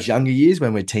in those younger years,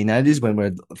 when we're teenagers, when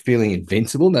we're feeling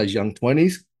invincible, in those young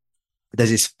 20s, there's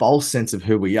this false sense of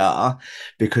who we are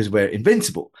because we're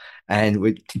invincible.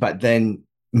 But then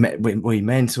we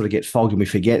men sort of get fogged and we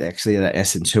forget actually that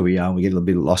essence who we are. And we get a little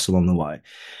bit lost along the way.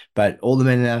 But all the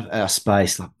men in our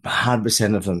space, like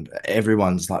 100% of them,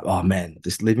 everyone's like, oh man,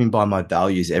 just living by my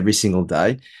values every single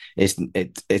day. It's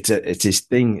this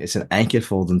thing. It's an anchor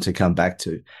for them to come back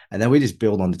to, and then we just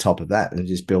build on the top of that and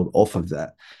just build off of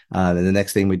that. And the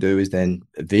next thing we do is then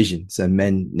vision. So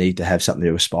men need to have something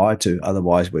to aspire to.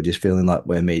 Otherwise, we're just feeling like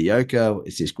we're mediocre.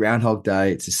 It's just Groundhog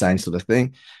Day. It's the same sort of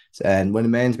thing. And when a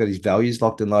man's got his values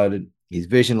locked and loaded, his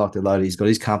vision locked and loaded, he's got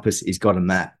his compass, he's got a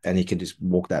map, and he can just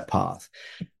walk that path.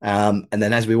 And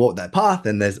then as we walk that path,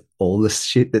 then there's all the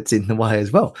shit that's in the way as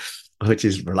well, which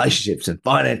is relationships and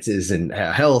finances and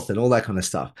our health and all that kind of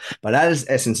stuff. But that is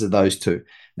the essence of those two.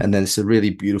 And then it's a really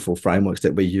beautiful frameworks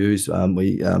that we use. A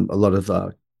lot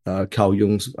of Carl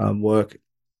Jung's work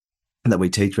that we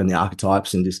teach around the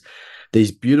archetypes and just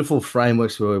these beautiful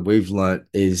frameworks where we've learned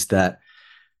is that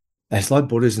it's like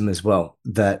Buddhism as well,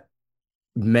 that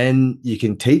men, you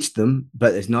can teach them,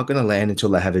 but it's not going to land until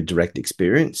they have a direct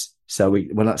experience. So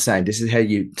we're not saying this is how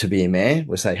you to be a man.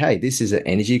 We'll say, hey, this is an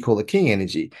energy called the king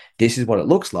energy. This is what it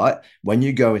looks like. When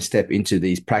you go and step into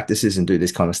these practices and do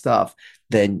this kind of stuff,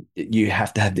 then you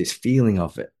have to have this feeling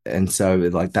of it. And so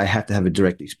like they have to have a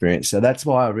direct experience. So that's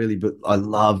why I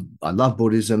love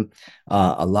Buddhism.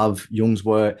 I love Jung's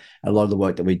work. A lot of the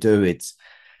work that we do, it's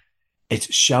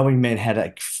showing men how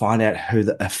to find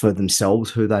out for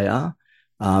themselves who they are.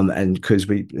 And because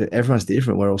everyone's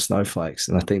different, we're all snowflakes.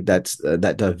 And I think that's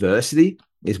that diversity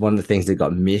is one of the things that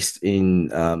got missed in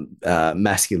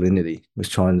masculinity, was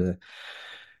trying to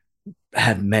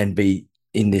have men be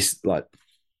in this like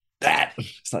that.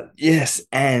 It's like, yes,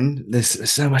 and there's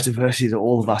so much diversity to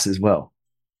all of us as well.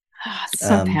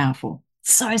 So powerful.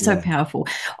 So powerful.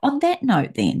 On that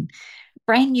note then,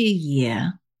 brand new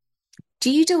year, do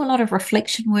you do a lot of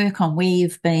reflection work on where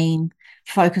you've been,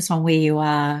 focus on where you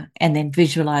are, and then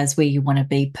visualize where you want to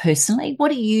be personally?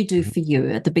 What do you do for you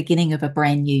at the beginning of a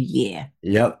brand new year?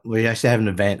 Yep. We actually have an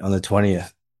event on the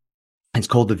 20th. It's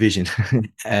called The Vision.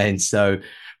 And so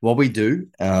what we do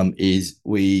is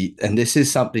and this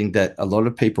is something that a lot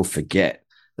of people forget.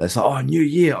 They're like, oh, new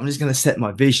year, I'm just going to set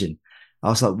my vision. I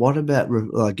was like, what about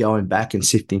going back and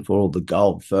sifting for all the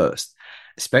gold first?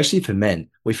 Especially for men,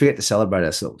 we forget to celebrate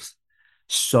ourselves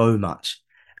so much.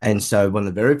 And so one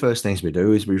of the very first things we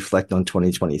do is we reflect on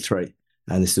 2023.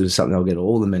 And this is something I'll get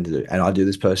all the men to do. And I do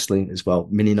this personally as well.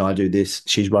 Minnie and I do this.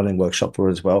 She's running a workshop for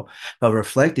it as well. But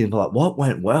reflecting like what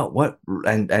went well,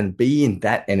 and be in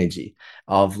that energy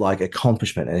of like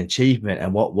accomplishment and achievement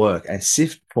and what worked, and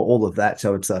sift for all of that.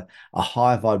 So it's a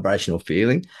high vibrational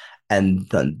feeling. And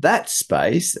then that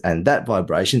space and that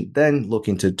vibration, then look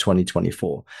into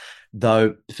 2024.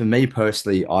 Though for me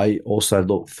personally, I also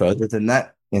look further than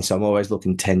that. And so I'm always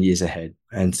looking 10 years ahead.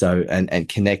 And so, and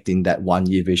connecting that 1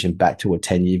 year vision back to a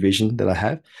 10-year vision that I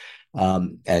have.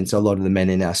 And so a lot of the men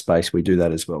in our space, we do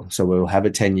that as well. So we'll have a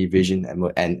 10-year vision,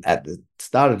 and at the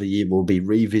start of the year, we'll be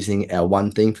revisiting our one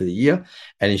thing for the year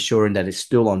and ensuring that it's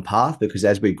still on path, because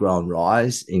as we grow and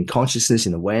rise in consciousness,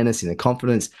 in awareness, in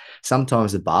confidence,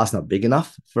 sometimes the bar's not big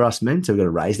enough for us men. So we've got to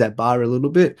raise that bar a little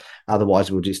bit.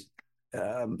 Otherwise we'll just,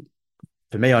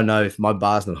 for me, I know if my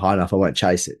bar's not high enough, I won't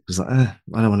chase it. It's like, I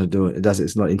don't want to do it.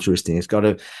 It's not interesting. It's got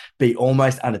to be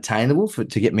almost unattainable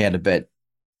to get me out of bed.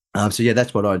 So yeah,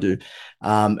 that's what I do.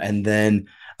 And then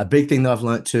a big thing that I've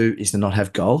learned too is to not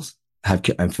have goals,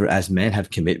 as men,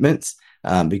 have commitments,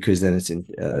 because then it's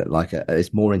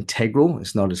it's more integral.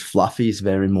 It's not as fluffy. It's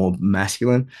very more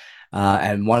masculine.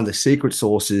 And one of the secret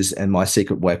sources and my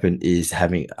secret weapon is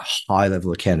having a high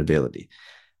level of accountability.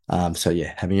 So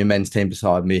yeah, having a men's team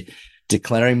beside me,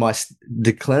 declaring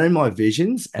my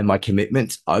visions and my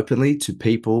commitments openly to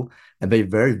people, and be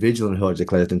very vigilant who I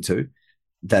declare them to,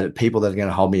 that people that are going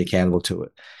to hold me accountable to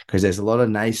it. Because there's a lot of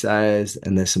naysayers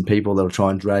and there's some people that will try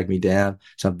and drag me down.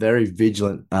 So I'm very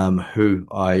vigilant who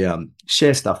I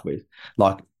share stuff with.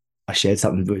 Like I shared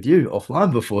something with you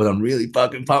offline before that I'm really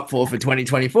fucking pumped for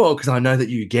 2024, because I know that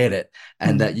you get it,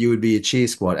 and that you would be a cheer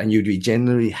squad and you'd be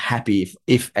genuinely happy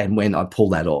if and when I pull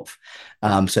that off.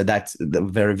 So that's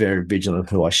very, very vigilant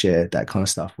who I share that kind of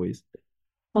stuff with.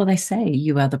 Well, they say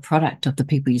you are the product of the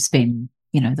people you spend,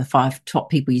 the 5 top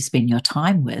people you spend your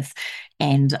time with.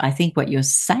 And I think what you're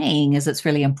saying is it's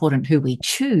really important who we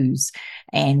choose,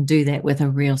 and do that with a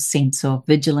real sense of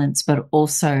vigilance, but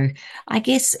also, I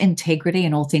guess, integrity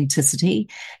and authenticity.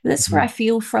 That's where I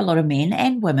feel for a lot of men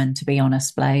and women, to be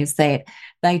honest, Blase, that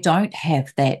they don't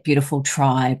have that beautiful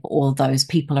tribe or those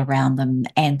people around them,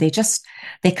 and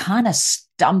they're kind of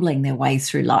stuck stumbling their way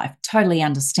through life. Totally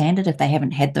understand it if they haven't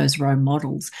had those role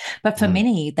models. But for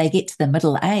many, they get to the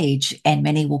middle age and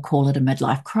many will call it a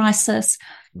midlife crisis.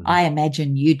 I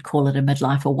imagine you'd call it a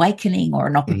midlife awakening or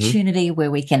an opportunity where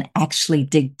we can actually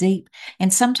dig deep.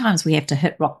 And sometimes we have to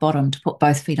hit rock bottom to put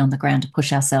both feet on the ground to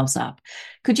push ourselves up.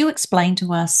 Could you explain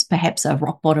to us perhaps a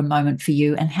rock bottom moment for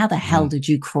you and how the hell did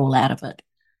you crawl out of it?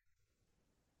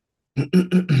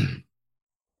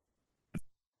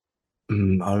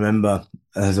 I remember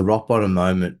as a rock bottom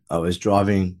moment, I was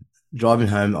driving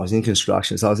home. I was in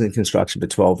construction. So I was in construction for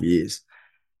 12 years.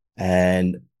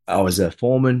 And I was a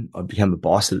foreman. I became a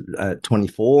boss at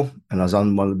 24, and I was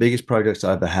on one of the biggest projects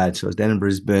I ever had. So I was down in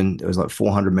Brisbane. There was like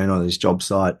 400 men on this job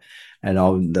site, and I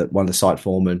was one of the site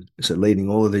foremen, so leading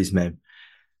all of these men.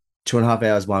 2.5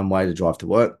 hours one way to drive to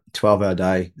work, 12-hour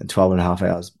day, and 12.5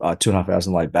 hours, 2.5 hours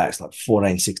on the way back. It's like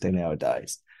 14, 16-hour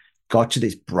days. Got to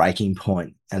this breaking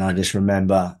point, and I just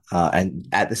remember, and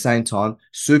at the same time,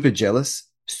 super jealous,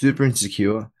 super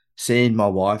insecure, seeing my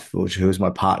wife, who was my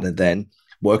partner then,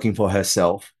 working for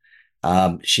herself.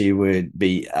 She would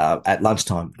be at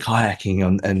lunchtime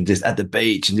kayaking and just at the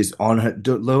beach and just on her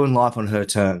living life on her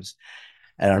terms.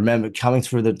 And I remember coming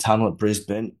through the tunnel at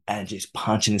Brisbane and just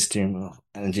punching the steering wheel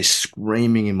and just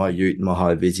screaming in my ute in my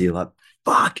high vis like,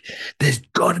 fuck, there's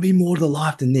got to be more to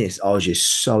life than this. I was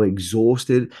just so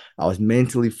exhausted. I was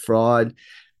mentally fried.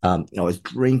 I was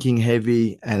drinking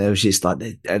heavy, and it was just like,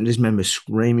 I just remember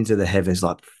screaming to the heavens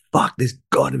like, fuck, there's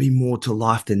got to be more to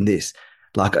life than this.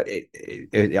 Like I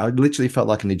literally felt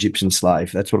like an Egyptian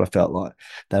slave. That's what I felt like,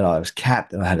 that I was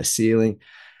capped and I had a ceiling.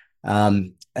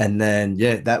 And then,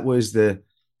 that was the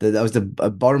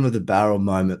bottom of the barrel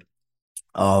moment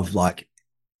of like,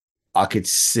 I could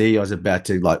see I was about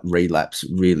to like relapse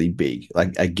really big,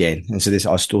 like again. And so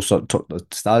I still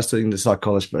started studying the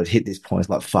psychologist, but it hit this point. It's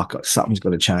like, fuck, something's got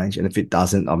to change. And if it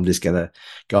doesn't, I'm just going to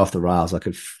go off the rails. I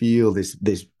could feel this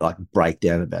like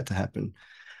breakdown about to happen.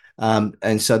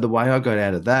 And so the way I got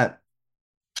out of that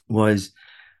was,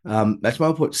 that's why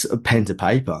I put a pen to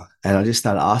paper and I just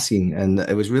started asking, and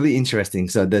it was really interesting.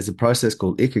 So there's a process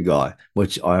called Ikigai,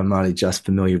 which I'm only just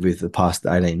familiar with the past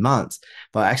 18 months,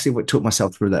 but I actually took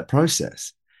myself through that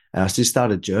process, and I just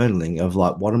started journaling of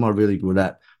like, what am I really good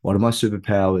at? What are my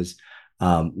superpowers?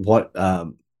 How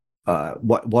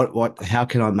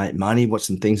can I make money? What's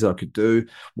some things that I could do?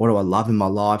 What do I love in my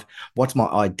life? What's my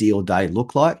ideal day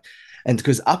look like? And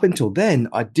because up until then,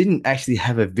 I didn't actually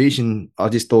have a vision. I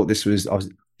just thought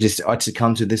I'd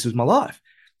succumb to this was my life.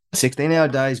 16-hour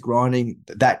days grinding,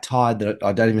 that tired that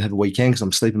I don't even have a weekend because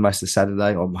I'm sleeping most of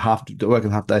Saturday. I'm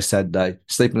working half day Saturday,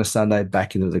 sleeping a Sunday,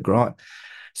 back into the grind.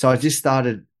 So I just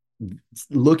started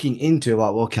looking into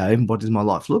like, okay, what does my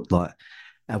life look like?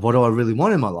 And what do I really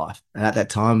want in my life? And at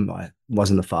that time, I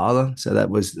wasn't a father. So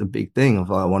that was a big thing of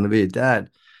like, I want to be a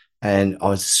dad. And I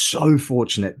was so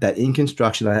fortunate that in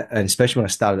construction, and especially when I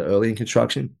started early in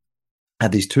construction, I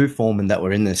had these two foremen that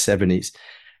were in their 70s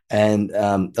and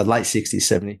the late 60s,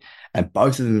 70s. And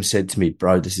both of them said to me,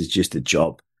 bro, this is just a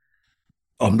job.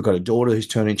 I've got a daughter who's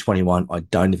turning 21. I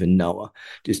don't even know her.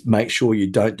 Just make sure you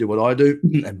don't do what I do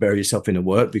and bury yourself in the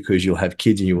work, because you'll have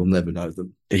kids and you will never know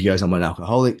them. He goes, I'm an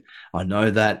alcoholic. I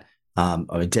know that. I'm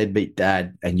a deadbeat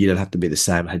dad, and you don't have to be the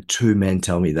same. I had two men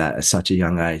tell me that at such a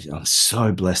young age. I'm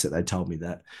so blessed that they told me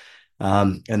that.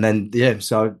 And then,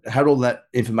 so I had all that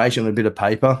information on a bit of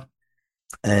paper.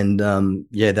 And I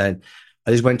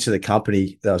just went to the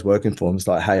company that I was working for and was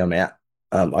like, hey, I'm out.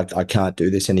 I can't do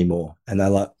this anymore. And they're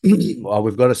like, well,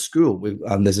 we've got a school.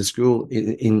 There's a school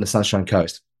in the Sunshine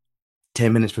Coast.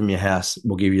 10 minutes from your house,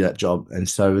 we'll give you that job. And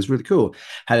so it was really cool.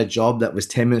 Had a job that was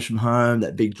 10 minutes from home.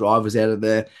 That big drive was out of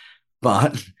there.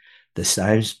 But the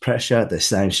same pressure, the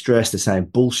same stress, the same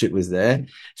bullshit was there.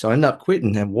 So I ended up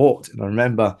quitting and walked. And I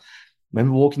remember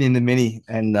walking in the Mini,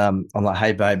 and I'm like,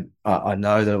 hey, babe, I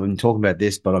know that I've been talking about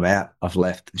this, but I'm out. I've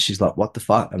left. And she's like, what the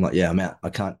fuck? I'm like, yeah, I'm out.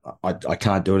 I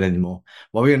can't do it anymore.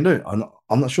 What are we going to do?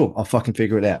 I'm not sure. I'll fucking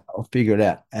figure it out. I'll figure it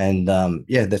out. And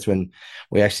that's when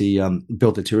we actually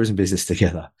built a tourism business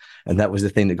together. And that was the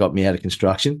thing that got me out of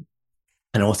construction,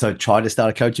 and also tried to start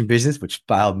a coaching business, which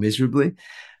failed miserably.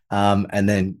 And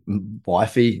then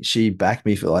wifey, she backed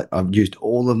me for like, I've used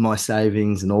all of my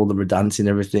savings and all the redundancy and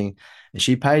everything. And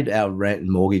she paid our rent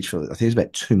and mortgage for, I think it was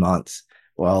about 2 months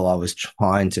while I was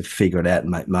trying to figure it out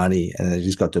and make money. And it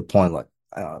just got to a point like,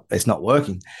 it's not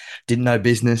working. Didn't know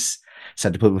business. So I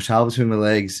had to put my tail between my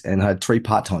legs, and I had 3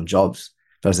 part-time jobs.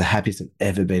 But I was the happiest I've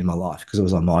ever been in my life because it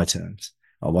was on my terms.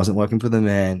 I wasn't working for the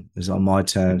man. It was on my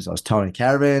terms. I was towing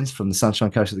caravans from the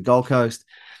Sunshine Coast to the Gold Coast.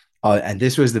 And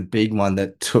this was the big one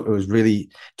that took me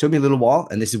a little while.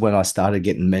 And this is when I started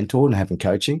getting mentored and having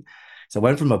coaching. So I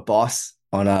went from a boss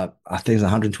on I think it's a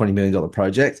 $120 million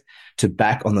project to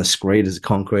back on the screed as a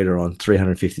concreter on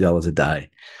 $350 a day.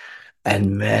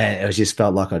 And man, it just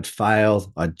felt like I'd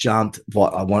failed. I jumped.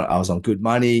 I was on good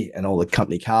money and all the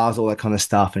company cars, all that kind of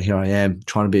stuff. And here I am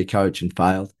trying to be a coach and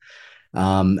failed.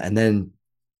 And then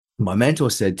my mentor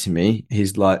said to me,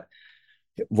 he's like,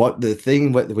 what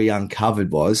we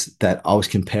uncovered was that I was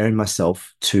comparing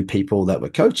myself to people that were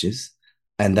coaches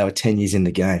and they were 10 years in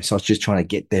the game. So I was just trying to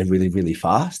get there really, really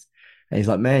fast. And he's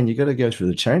like, man, you got to go through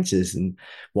the chances. And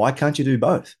why can't you do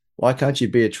both? Why can't you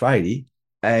be a tradie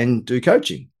and do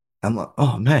coaching? I'm like,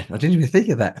 oh man, I didn't even think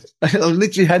of that. I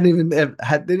literally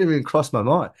didn't even cross my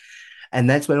mind. And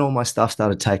that's when all my stuff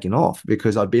started taking off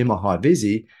because I'd be in my high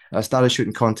busy. I started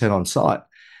shooting content on site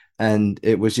and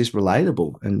it was just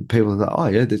relatable. And people were like, oh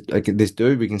yeah, this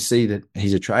dude, we can see that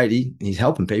he's a tradie, he's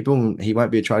helping people and he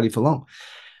won't be a tradie for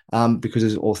long because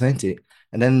it's authentic.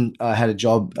 And then I had a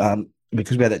job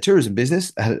because we had that tourism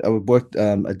business. I worked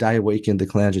a day a week in the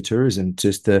Clouds of tourism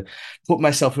just to put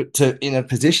myself in a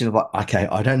position of like, okay,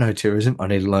 I don't know tourism. I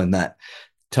need to learn that.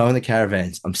 Towing the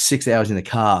caravans. I'm 6 hours in the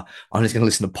car. I'm just going to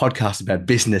listen to podcasts about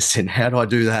business and how do I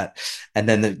do that? And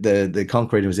then the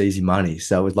concrete was easy money.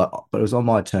 So it was like, but it was on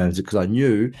my terms because I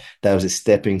knew that was a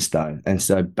stepping stone. And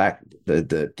so back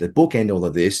the bookend all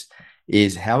of this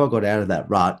is how I got out of that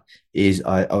rut is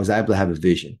I was able to have a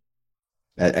vision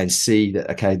and see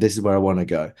that, okay, this is where I want to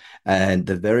go. And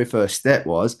the very first step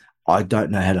was I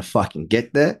don't know how to fucking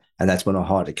get there. And that's when I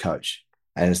hired a coach.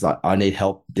 And it's like, I need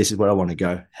help. This is where I want to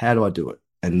go. How do I do it?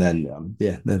 And then,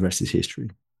 the rest is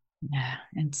history. Yeah,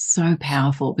 and so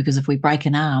powerful because if we break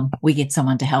an arm, we get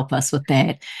someone to help us with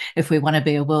that. If we want to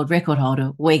be a world record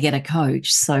holder, we get a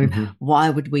coach. So why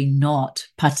would we not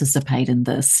participate in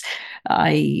this?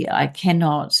 I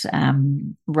cannot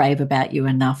rave about you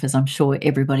enough, as I'm sure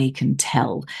everybody can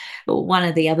tell. One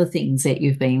of the other things that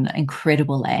you've been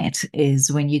incredible at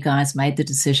is when you guys made the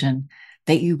decision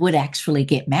that you would actually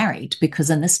get married, because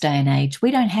in this day and age,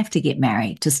 we don't have to get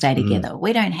married to stay together.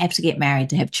 We don't have to get married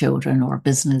to have children or a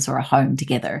business or a home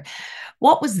together.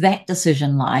 What was that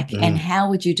decision like? And how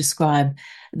would you describe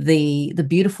the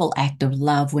beautiful act of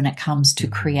love when it comes to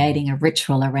creating a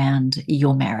ritual around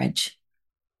your marriage?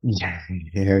 Yeah,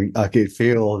 I could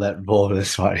feel all that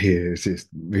rawness right here. It's just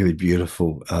really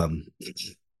beautiful.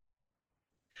 It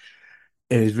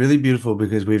is really beautiful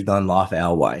because we've done life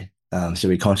our way. So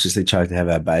we consciously chose to have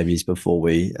our babies before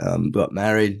we got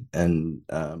married, and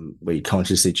we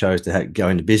consciously chose to go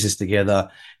into business together.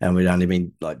 And we'd only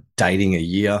been like dating a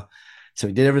year, so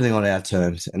we did everything on our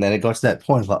terms. And then it got to that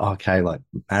point, like, okay, like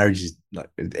marriage is like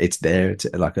it's there. It's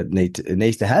like it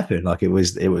needs to happen. Like it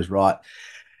was right.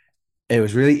 It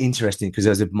was really interesting because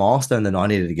there was a milestone that I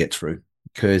needed to get through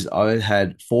because I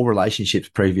had 4 relationships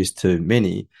previous to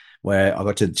Minnie where I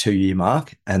got to the 2-year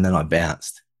mark and then I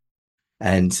bounced.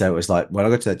 And so it was like when I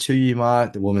got to that 2-year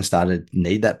mark, the woman started to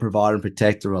need that provider and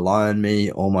protector, rely on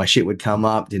me. All my shit would come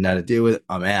up, didn't know how to deal with it.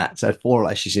 I'm out. So 4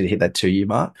 relationships hit that 2-year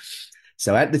mark.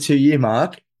 So at the 2-year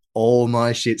mark, all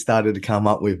my shit started to come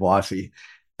up with wifey.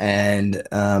 And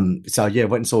so yeah,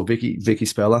 went and saw Vicky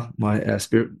Speller,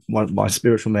 my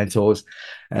spiritual mentors.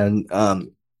 And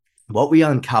what we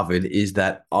uncovered is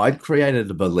that I'd created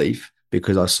a belief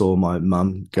because I saw my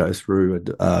mum go through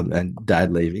and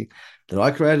dad leaving, that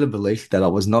I created a belief that I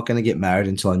was not going to get married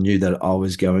until I knew that I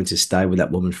was going to stay with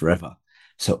that woman forever.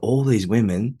 So all these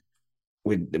women,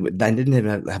 they didn't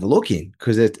even have a look in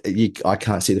because I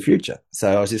can't see the future.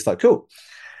 So I was just like, cool.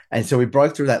 And so we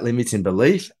broke through that limiting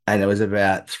belief, and it was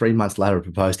about 3 months later I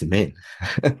proposed to men.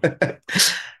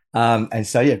 And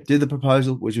so, yeah, did the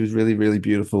proposal, which was really, really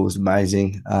beautiful. It was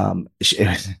amazing.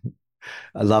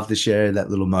 I love to share that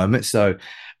little moment. So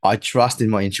I trust in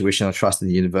my intuition. I trust in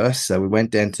the universe. So we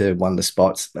went down to one of the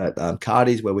spots at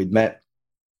Cardi's where we'd met.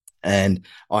 And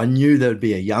I knew there would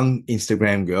be a young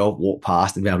Instagram girl walk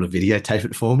past and be able to videotape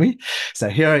it for me. So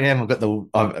here I am.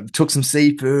 I took some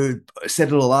seafood, set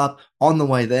it all up. On the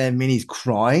way there, Minnie's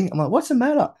crying. I'm like, what's the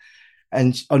matter?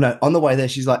 And on the way there,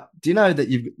 she's like, do you know that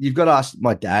you've got to ask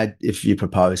my dad if you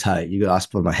propose? Hey, you got to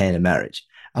ask for my hand in marriage.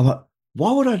 I'm like,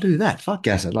 why would I do that? Fuck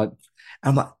Gaz.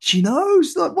 I'm like, she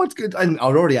knows. Like, what's good? And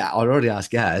I'd already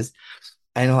asked Gaz,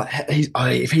 and like,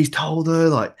 if he's told her,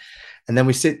 like, and then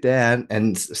we sit down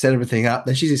and set everything up.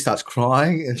 Then she just starts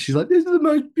crying, and she's like, "This is the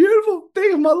most beautiful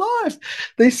thing of my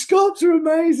life. These sculpts are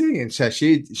amazing." And so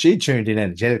she tuned in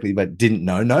energetically, but didn't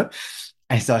know.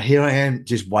 And so here I am,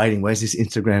 just waiting. Where's this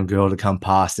Instagram girl to come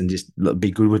past and just be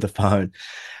good with the phone?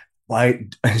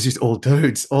 Wait, and it's just all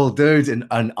dudes, and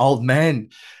an old man.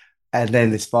 And then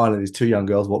there's 2 young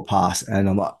girls walk past, and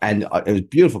I'm like, and it was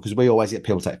beautiful because we always get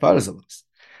people to take photos of us.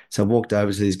 So I walked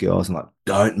over to these girls and like,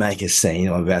 don't make a scene.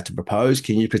 I'm about to propose.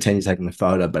 Can you pretend you're taking a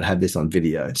photo, but have this on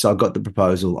video? So I got the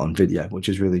proposal on video, which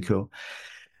is really cool.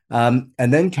 And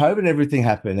then COVID and everything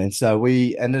happened. And so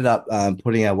we ended up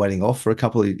putting our wedding off for a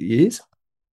couple of years.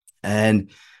 And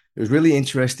it was really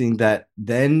interesting that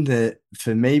then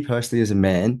for me personally as a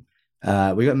man,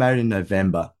 we got married in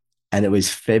November and it was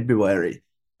February.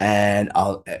 And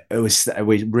we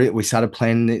started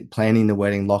planning the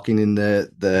wedding, locking in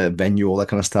the venue, all that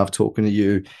kind of stuff, talking to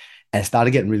you, and it started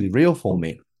getting really real for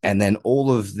me. And then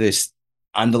all of this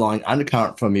underlying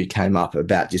undercurrent from you came up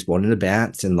about just wanting to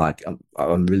bounce and like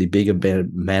I'm really big about a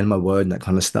man of my word and that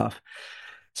kind of stuff.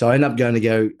 So I ended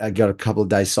up I got a couple of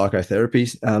days psychotherapy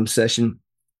session.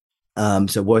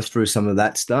 So worked through some of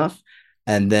that stuff.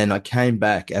 And then I came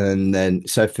back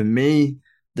so for me,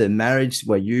 the marriage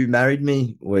where you married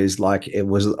me was like,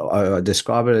 I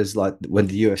describe it as like when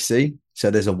the UFC. So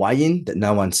there's a weigh-in that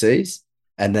no one sees.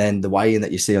 And then the weigh-in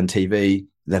that you see on TV,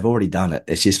 they've already done it.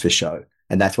 It's just for show.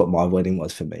 And that's what my wedding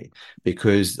was for me,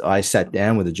 because I sat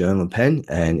down with a journal and pen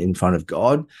and in front of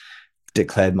God,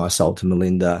 declared my soul to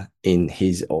Melinda in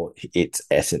his or its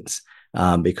essence.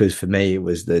 Because for me, it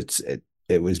was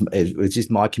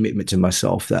just my commitment to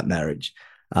myself, that marriage.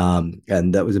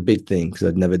 And that was a big thing because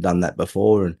I'd never done that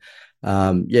before.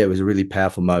 And it was a really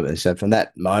powerful moment. And so from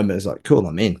that moment, it's like, cool,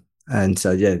 I'm in. And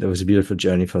so, there was a beautiful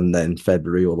journey from then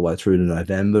February all the way through to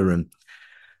November. And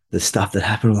the stuff that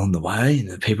happened along the way, and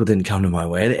the people didn't come to our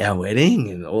wedding,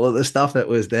 and all of the stuff that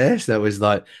was there. So it was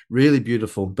like really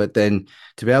beautiful. But then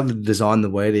to be able to design the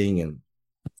wedding and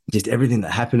just everything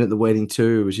that happened at the wedding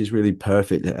too was just really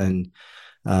perfect. And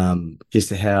just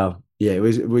how it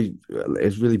was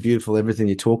really beautiful, everything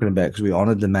you're talking about, because we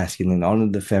honored the masculine,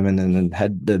 honored the feminine, and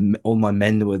had all my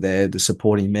men that were there to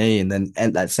supporting me. And then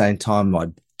at that same time, my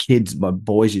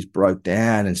boys just broke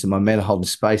down, and so my men are holding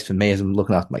space for me as I'm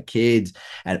looking after my kids,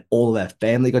 and all of our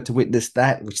family got to witness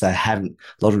that, which a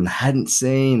lot of them hadn't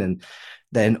seen. And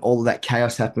then all of that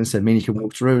chaos happened, so Minnie could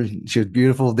walk through. She was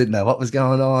beautiful, didn't know what was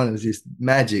going on. It was just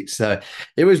magic. So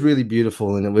it was really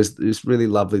beautiful, and it was really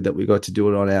lovely that we got to do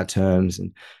it on our terms,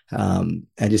 and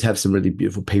just have some really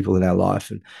beautiful people in our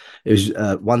life. And it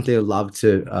was one thing I'd love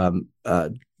to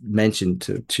mention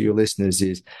to your listeners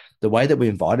is the way that we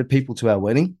invited people to our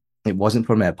wedding. It wasn't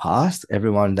from our past.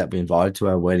 Everyone that we invited to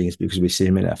our wedding is because we see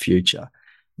them in our future.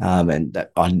 And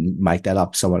that, I didn't make that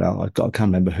up. Someone else, I can't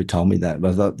remember who told me that,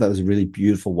 but I thought that was a really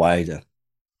beautiful way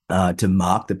to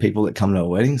mark the people that come to our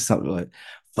wedding. Something like,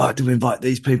 fuck, do we invite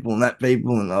these people and that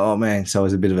people? And oh man, so it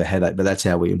was a bit of a headache, but that's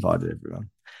how we invited everyone.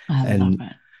 I love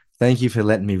it. Thank you for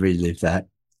letting me relive that.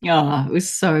 Oh, it was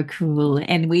so cool.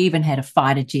 And we even had a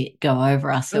fighter jet go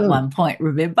over us at one point,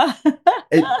 remember?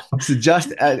 So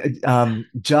just as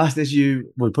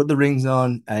we put the rings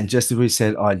on, and just as we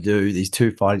said, I do, these two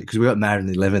fighters, because we got married on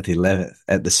the 11th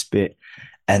at the Spit,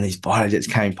 and these fighter jets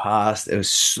came past. It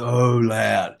was so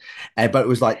loud, but it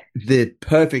was like the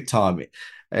perfect timing.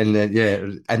 And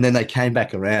then, and then they came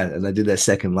back around and they did their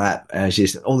second lap, and it's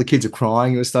just all the kids are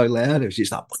crying. It was so loud. It was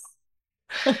just like,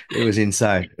 it was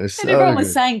insane. It was and so everyone good.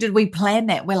 was saying, did we plan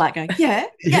that? We're like, yeah.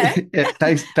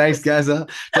 Thanks, Gaza.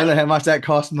 Don't know how much that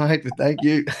cost, mate, but thank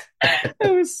you.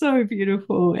 It was so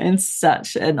beautiful, and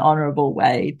such an honourable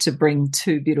way to bring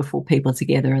two beautiful people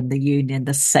together in the union,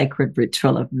 the sacred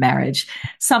ritual of marriage,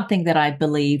 something that I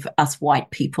believe us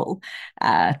white people,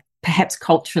 perhaps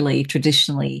culturally,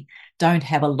 traditionally, don't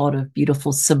have a lot of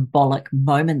beautiful symbolic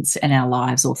moments in our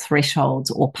lives, or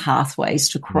thresholds or pathways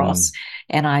to cross.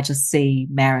 And I just see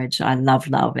marriage. I love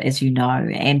love, as you know.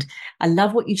 And I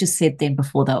love what you just said then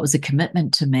before, that it was a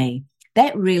commitment to me.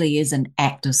 That really is an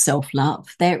act of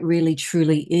self-love. That really,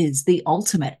 truly is the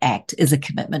ultimate act, is a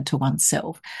commitment to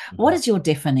oneself. What is your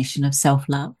definition of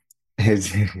self-love?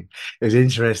 It was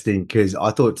interesting because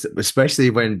I thought, especially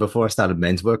before I started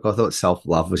men's work, I thought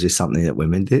self-love was just something that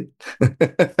women did.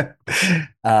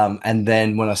 And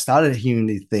then when I started hearing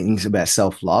these things about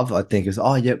self-love, I think it's,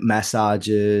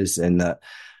 massages and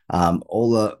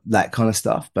all of that kind of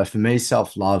stuff. But for me,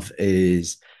 self-love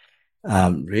is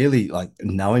really like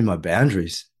knowing my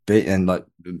boundaries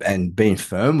and being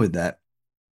firm with that.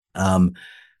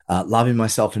 Loving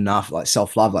myself enough, like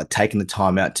self-love, like taking the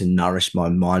time out to nourish my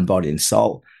mind, body, and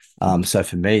soul. So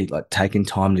for me, like taking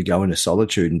time to go into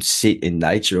solitude and sit in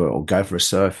nature, or go for a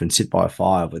surf and sit by a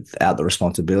fire without the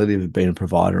responsibility of being a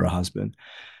provider or a husband.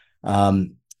 For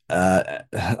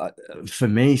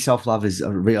me, self-love is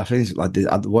I think it's like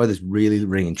the word that's really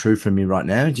ringing true for me right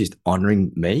now, just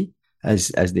honoring me as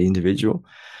the individual,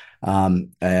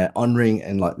 honoring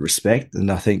and like respect. And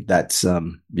I think that's,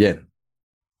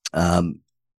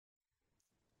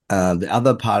 The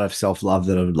other part of self-love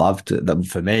that I would love to, that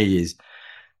for me is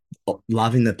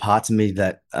loving the parts of me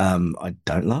that I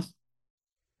don't love,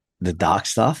 the dark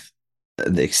stuff,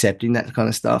 the accepting that kind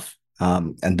of stuff.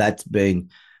 And that's been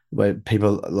where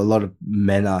people, a lot of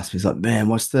men ask me, it's like, man,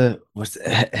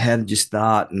 how did you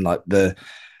start? And like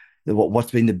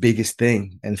what's been the biggest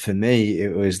thing? And for me,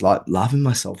 it was like loving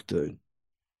myself, dude.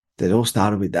 It all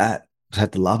started with that. I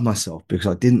had to love myself because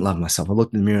I didn't love myself. I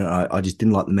looked in the mirror and I just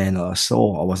didn't like the man that I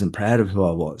saw. I wasn't proud of who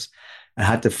I was. I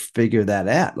had to figure that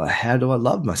out. Like, how do I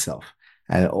love myself?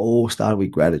 And it all started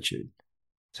with gratitude.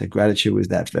 So gratitude was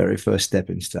that very first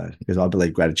stepping stone because I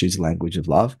believe gratitude is the language of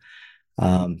love.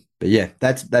 But yeah,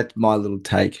 that's my little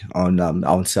take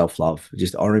on self love.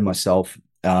 Just honoring myself.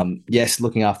 Yes,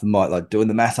 looking after my like doing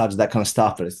the massages, that kind of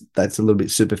stuff, but that's a little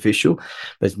bit superficial.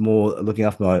 But it's more looking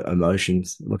after my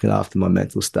emotions, looking after my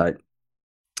mental state.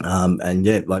 And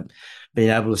yeah, like being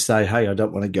able to say, hey, I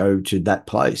don't want to go to that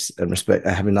place and respect.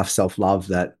 I have enough self love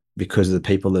that because of the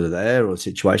people that are there or the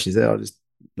situations there,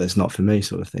 that's not for me,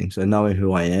 sort of thing. So knowing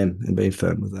who I am and being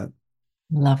firm with that.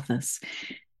 Love this.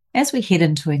 As we head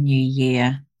into a new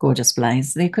year, gorgeous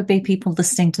Blase, there could be people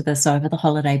listening to this over the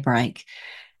holiday break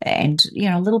and,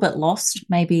 a little bit lost,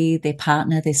 maybe their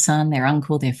partner, their son, their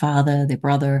uncle, their father, their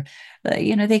brother,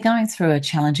 they're going through a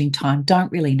challenging time,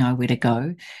 don't really know where to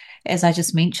go. As I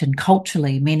just mentioned,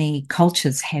 culturally, many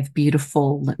cultures have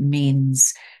beautiful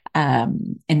men's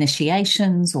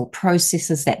initiations or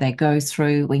processes that they go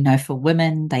through. We know for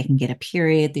women, they can get a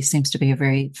period. There seems to be a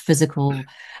very physical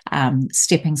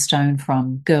stepping stone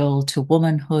from girl to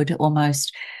womanhood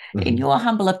almost. Mm-hmm. In your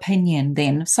humble opinion,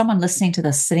 then, someone listening to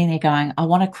this sitting there going, I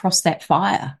want to cross that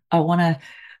fire. I want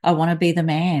to be the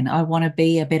man. I want to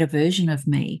be a better version of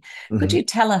me. Mm-hmm. Could you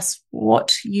tell us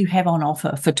what you have on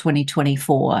offer for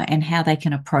 2024 and how they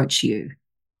can approach you?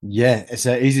 Yeah, it's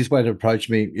the easiest way to approach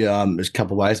me. There's a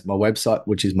couple of ways. My website,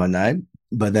 which is my name,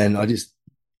 but then I just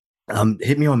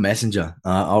hit me on Messenger.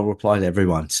 I'll reply to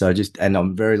everyone. So and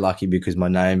I'm very lucky because my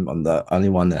name, I'm the only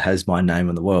one that has my name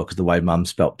in the world because the way Mum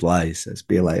spelt Blase, it's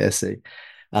Blase.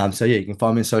 So yeah, you can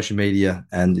find me on social media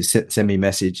and just send me a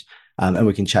message. And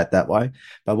we can chat that way.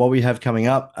 But what we have coming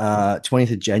up,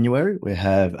 20th of January, we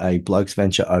have a Blokes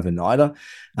Venture Overnighter.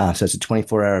 So it's a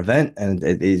 24-hour event, and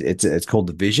it's called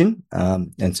The Vision.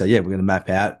 And so, yeah, we're going to map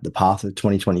out the path of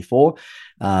 2024,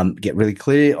 get really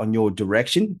clear on your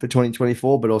direction for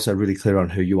 2024, but also really clear on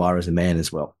who you are as a man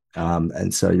as well.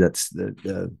 And so that's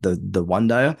the one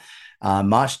day.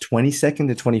 March 22nd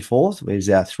to 24th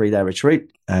is our 3-day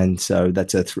retreat. And so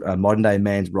that's a modern day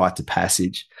man's rite of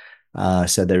passage.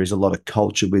 So there is a lot of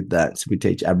culture with that. So we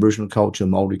teach Aboriginal culture,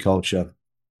 Maori culture,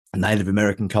 Native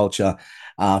American culture,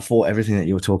 for everything that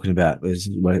you were talking about.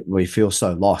 We feel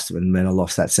so lost when men are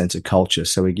lost that sense of culture.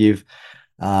 So we give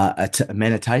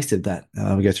men a taste of that.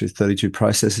 We go through 32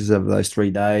 processes over those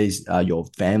 3 days. Your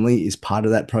family is part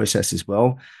of that process as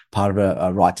well. Part of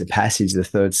a rite of passage. The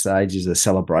third stage is a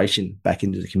celebration back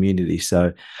into the community.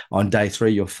 So on day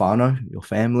 3, your whānau, your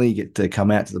family, get to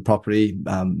come out to the property,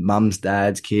 mums,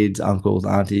 dads, kids, uncles,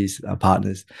 aunties,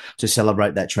 partners, to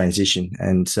celebrate that transition.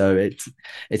 And so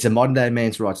it's a modern day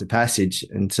man's rite of passage.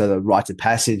 And so the rite of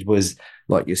passage was,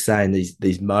 like you're saying,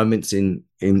 these moments in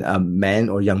a man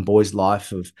or a young boy's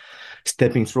life of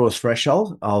stepping through a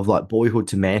threshold of like boyhood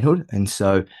to manhood. And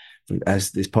so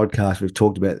as this podcast, we've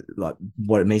talked about like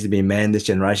what it means to be a man. This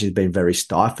generation has been very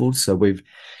stifled. So we've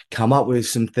come up with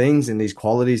some things and these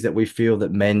qualities that we feel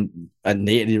that men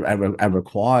are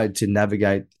required to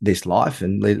navigate this life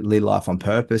and lead life on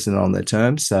purpose and on their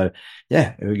terms. So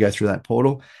yeah, we go through that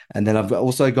portal. And then I've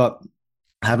also got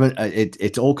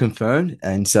it's all confirmed,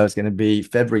 and so it's going to be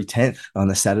February 10th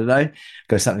on a Saturday.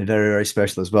 Got something very, very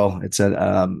special as well. It's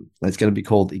going to be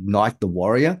called Ignite the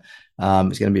Warrior.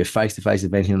 It's going to be a face-to-face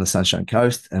event here on the Sunshine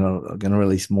Coast, and I'm going to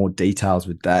release more details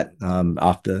with that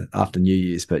after New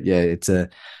Year's. But yeah, it's a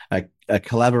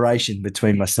collaboration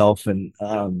between myself and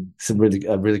a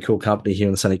really cool company here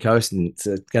on the Sunny Coast, and it's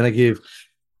going to give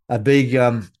a big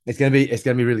it's going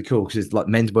to be really cool because it's like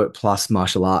men's work plus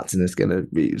martial arts, and it's going to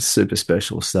be super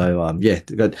special. So yeah,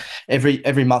 we've got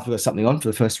every month we've got something on for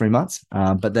the first 3 months,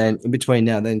 but then in between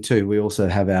now and then too, we also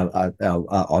have our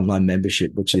online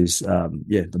membership, which is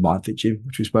the MindFit Gym,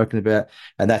 which we've spoken about,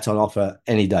 and that's on offer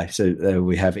any day. So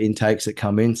we have intakes that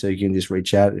come in, so you can just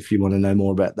reach out if you want to know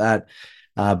more about that.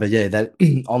 But yeah, that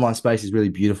online space is really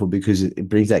beautiful because it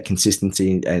brings that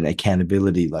consistency and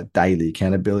accountability, like daily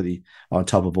accountability, on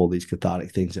top of all these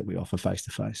cathartic things that we offer face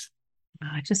to face.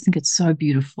 I just think it's so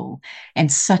beautiful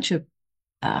and such a,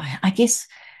 I guess,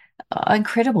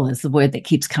 Incredible is the word that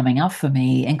keeps coming up for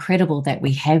me. Incredible that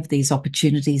we have these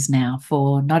opportunities now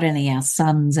for not only our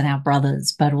sons and our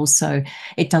brothers, but also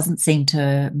it doesn't seem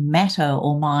to matter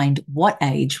or mind what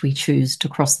age we choose to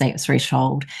cross that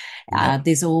threshold.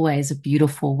 There's always a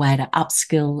beautiful way to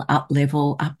upskill,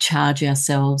 up-level, upcharge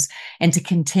ourselves, and to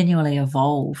continually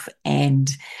evolve and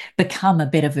become a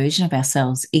better version of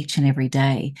ourselves each and every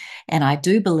day. And I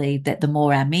do believe that the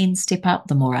more our men step up,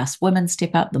 the more us women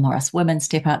step up, the more us women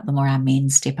step up, the more our men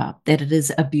step up, that it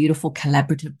is a beautiful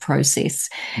collaborative process.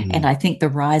 And I think the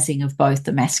rising of both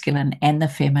the masculine and the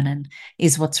feminine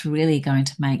is what's really going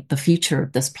to make the future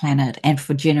of this planet and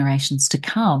for generations to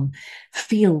come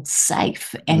feel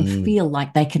safe and feel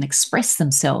like they can express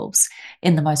themselves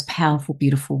in the most powerful,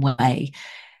 beautiful way.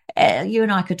 You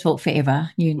and I could talk forever.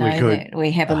 You know that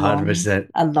we have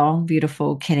a long,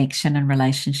 beautiful connection and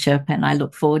relationship, and I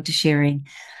look forward to sharing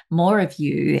more of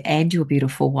you and your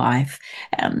beautiful wife.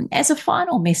 As a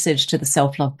final message to the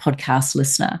Self-Love Podcast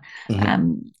listener,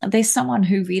 there's someone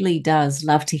who really does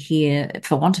love to hear,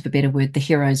 for want of a better word, the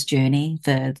hero's journey,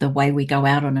 the way we go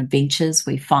out on adventures,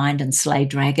 we find and slay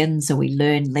dragons, or we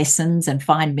learn lessons and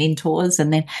find mentors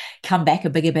and then come back a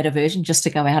bigger, better version just to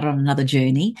go out on another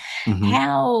journey.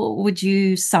 How would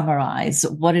you summarize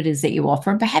what it is that you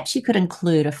offer? And perhaps you could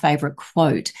include a favorite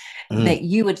quote that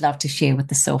you would love to share with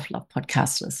the Self-Love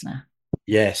Podcast listener.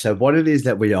 Yeah, so what it is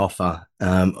that we offer,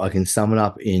 I can sum it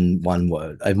up in one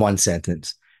word, in one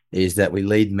sentence, is that we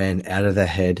lead men out of their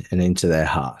head and into their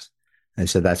heart. And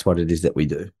so that's what it is that we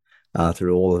do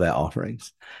through all of our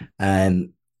offerings.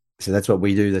 And so that's what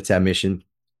we do. That's our mission.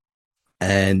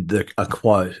 And a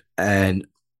quote, and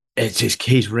it just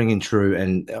keeps ringing true,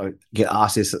 and I get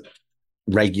asked this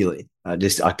regularly. I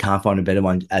can't find a better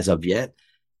one as of yet.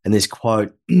 And this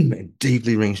quote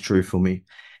deeply rings true for me,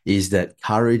 is that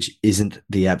courage isn't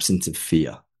the absence of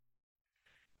fear.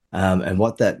 And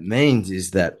what that means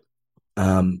is that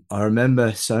I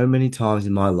remember so many times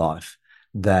in my life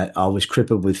that I was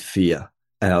crippled with fear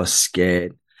and I was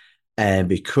scared. And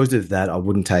because of that, I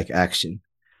wouldn't take action.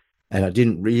 And I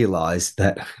didn't realize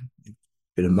that, a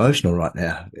bit emotional right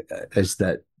now, is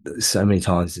that so many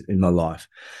times in my life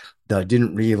that I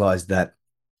didn't realize that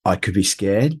I could be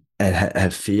scared and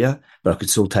have fear, but I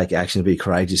could still take action and be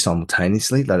courageous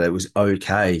simultaneously. That it was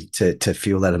okay to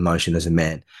feel that emotion as a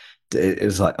man. It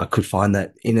was like I could find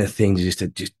that inner thing to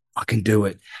just I can do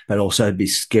it, but also be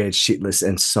scared shitless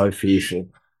and so fearful.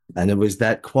 And it was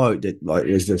that quote that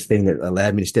was the thing that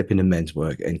allowed me to step into men's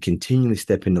work and continually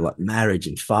step into marriage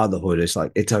and fatherhood. It's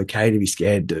like, it's okay to be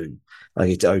scared, dude.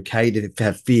 It's okay to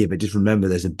have fear, but just remember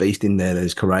there's a beast in there that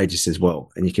is courageous as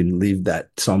well. And you can live that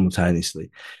simultaneously.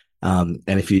 And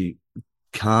if you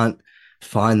can't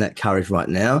find that courage right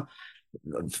now,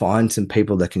 find some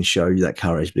people that can show you that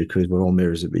courage, because we're all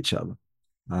mirrors of each other.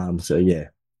 So yeah,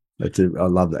 I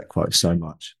love that quote so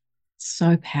much.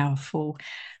 So powerful.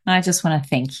 And I just want to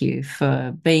thank you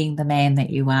for being the man that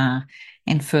you are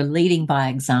and for leading by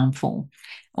example,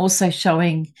 also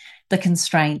showing the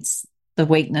constraints, the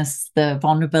weakness, the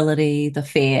vulnerability, the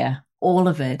fear. All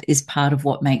of it is part of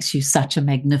what makes you such a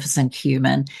magnificent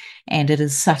human. And it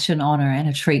is such an honor and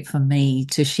a treat for me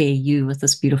to share you with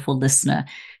this beautiful listener.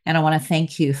 And I want to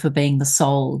thank you for being the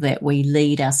soul that we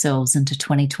lead ourselves into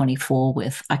 2024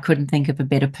 with. I couldn't think of a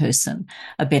better person,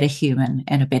 a better human,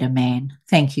 and a better man.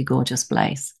 Thank you, gorgeous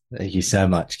Blase. Thank you so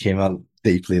much, Kim. I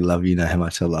deeply love you. You know how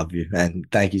much I love you. And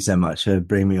thank you so much for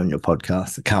bringing me on your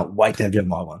podcast. I can't wait to have you on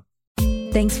my one.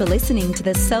 Thanks for listening to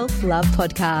the Self-Love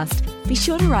Podcast. Be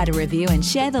sure to write a review and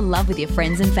share the love with your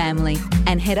friends and family.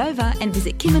 And head over and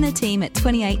visit Kim and her team at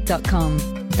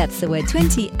 28.com. That's the word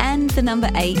 20 and the number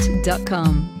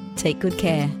 8.com. Take good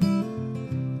care.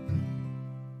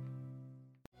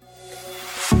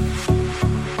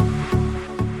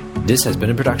 This has been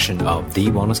a production of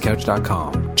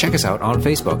TheWellnessCouch.com. Check us out on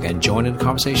Facebook and join in the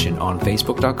conversation on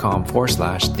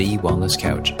Facebook.com/The Wellness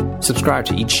Couch. Subscribe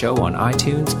to each show on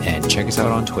iTunes and check us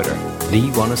out on Twitter. The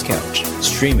Wellness Couch,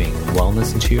 streaming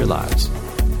wellness into your lives.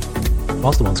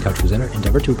 Whilst the Wellness Couch presenter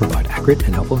endeavor to provide accurate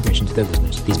and helpful information to their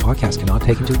listeners, these podcasts cannot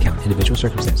take into account individual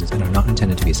circumstances and are not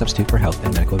intended to be a substitute for health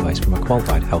and medical advice from a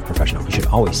qualified health professional. You should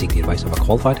always seek the advice of a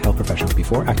qualified health professional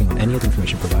before acting on any of the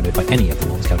information provided by any of the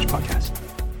Wellness Couch podcasts.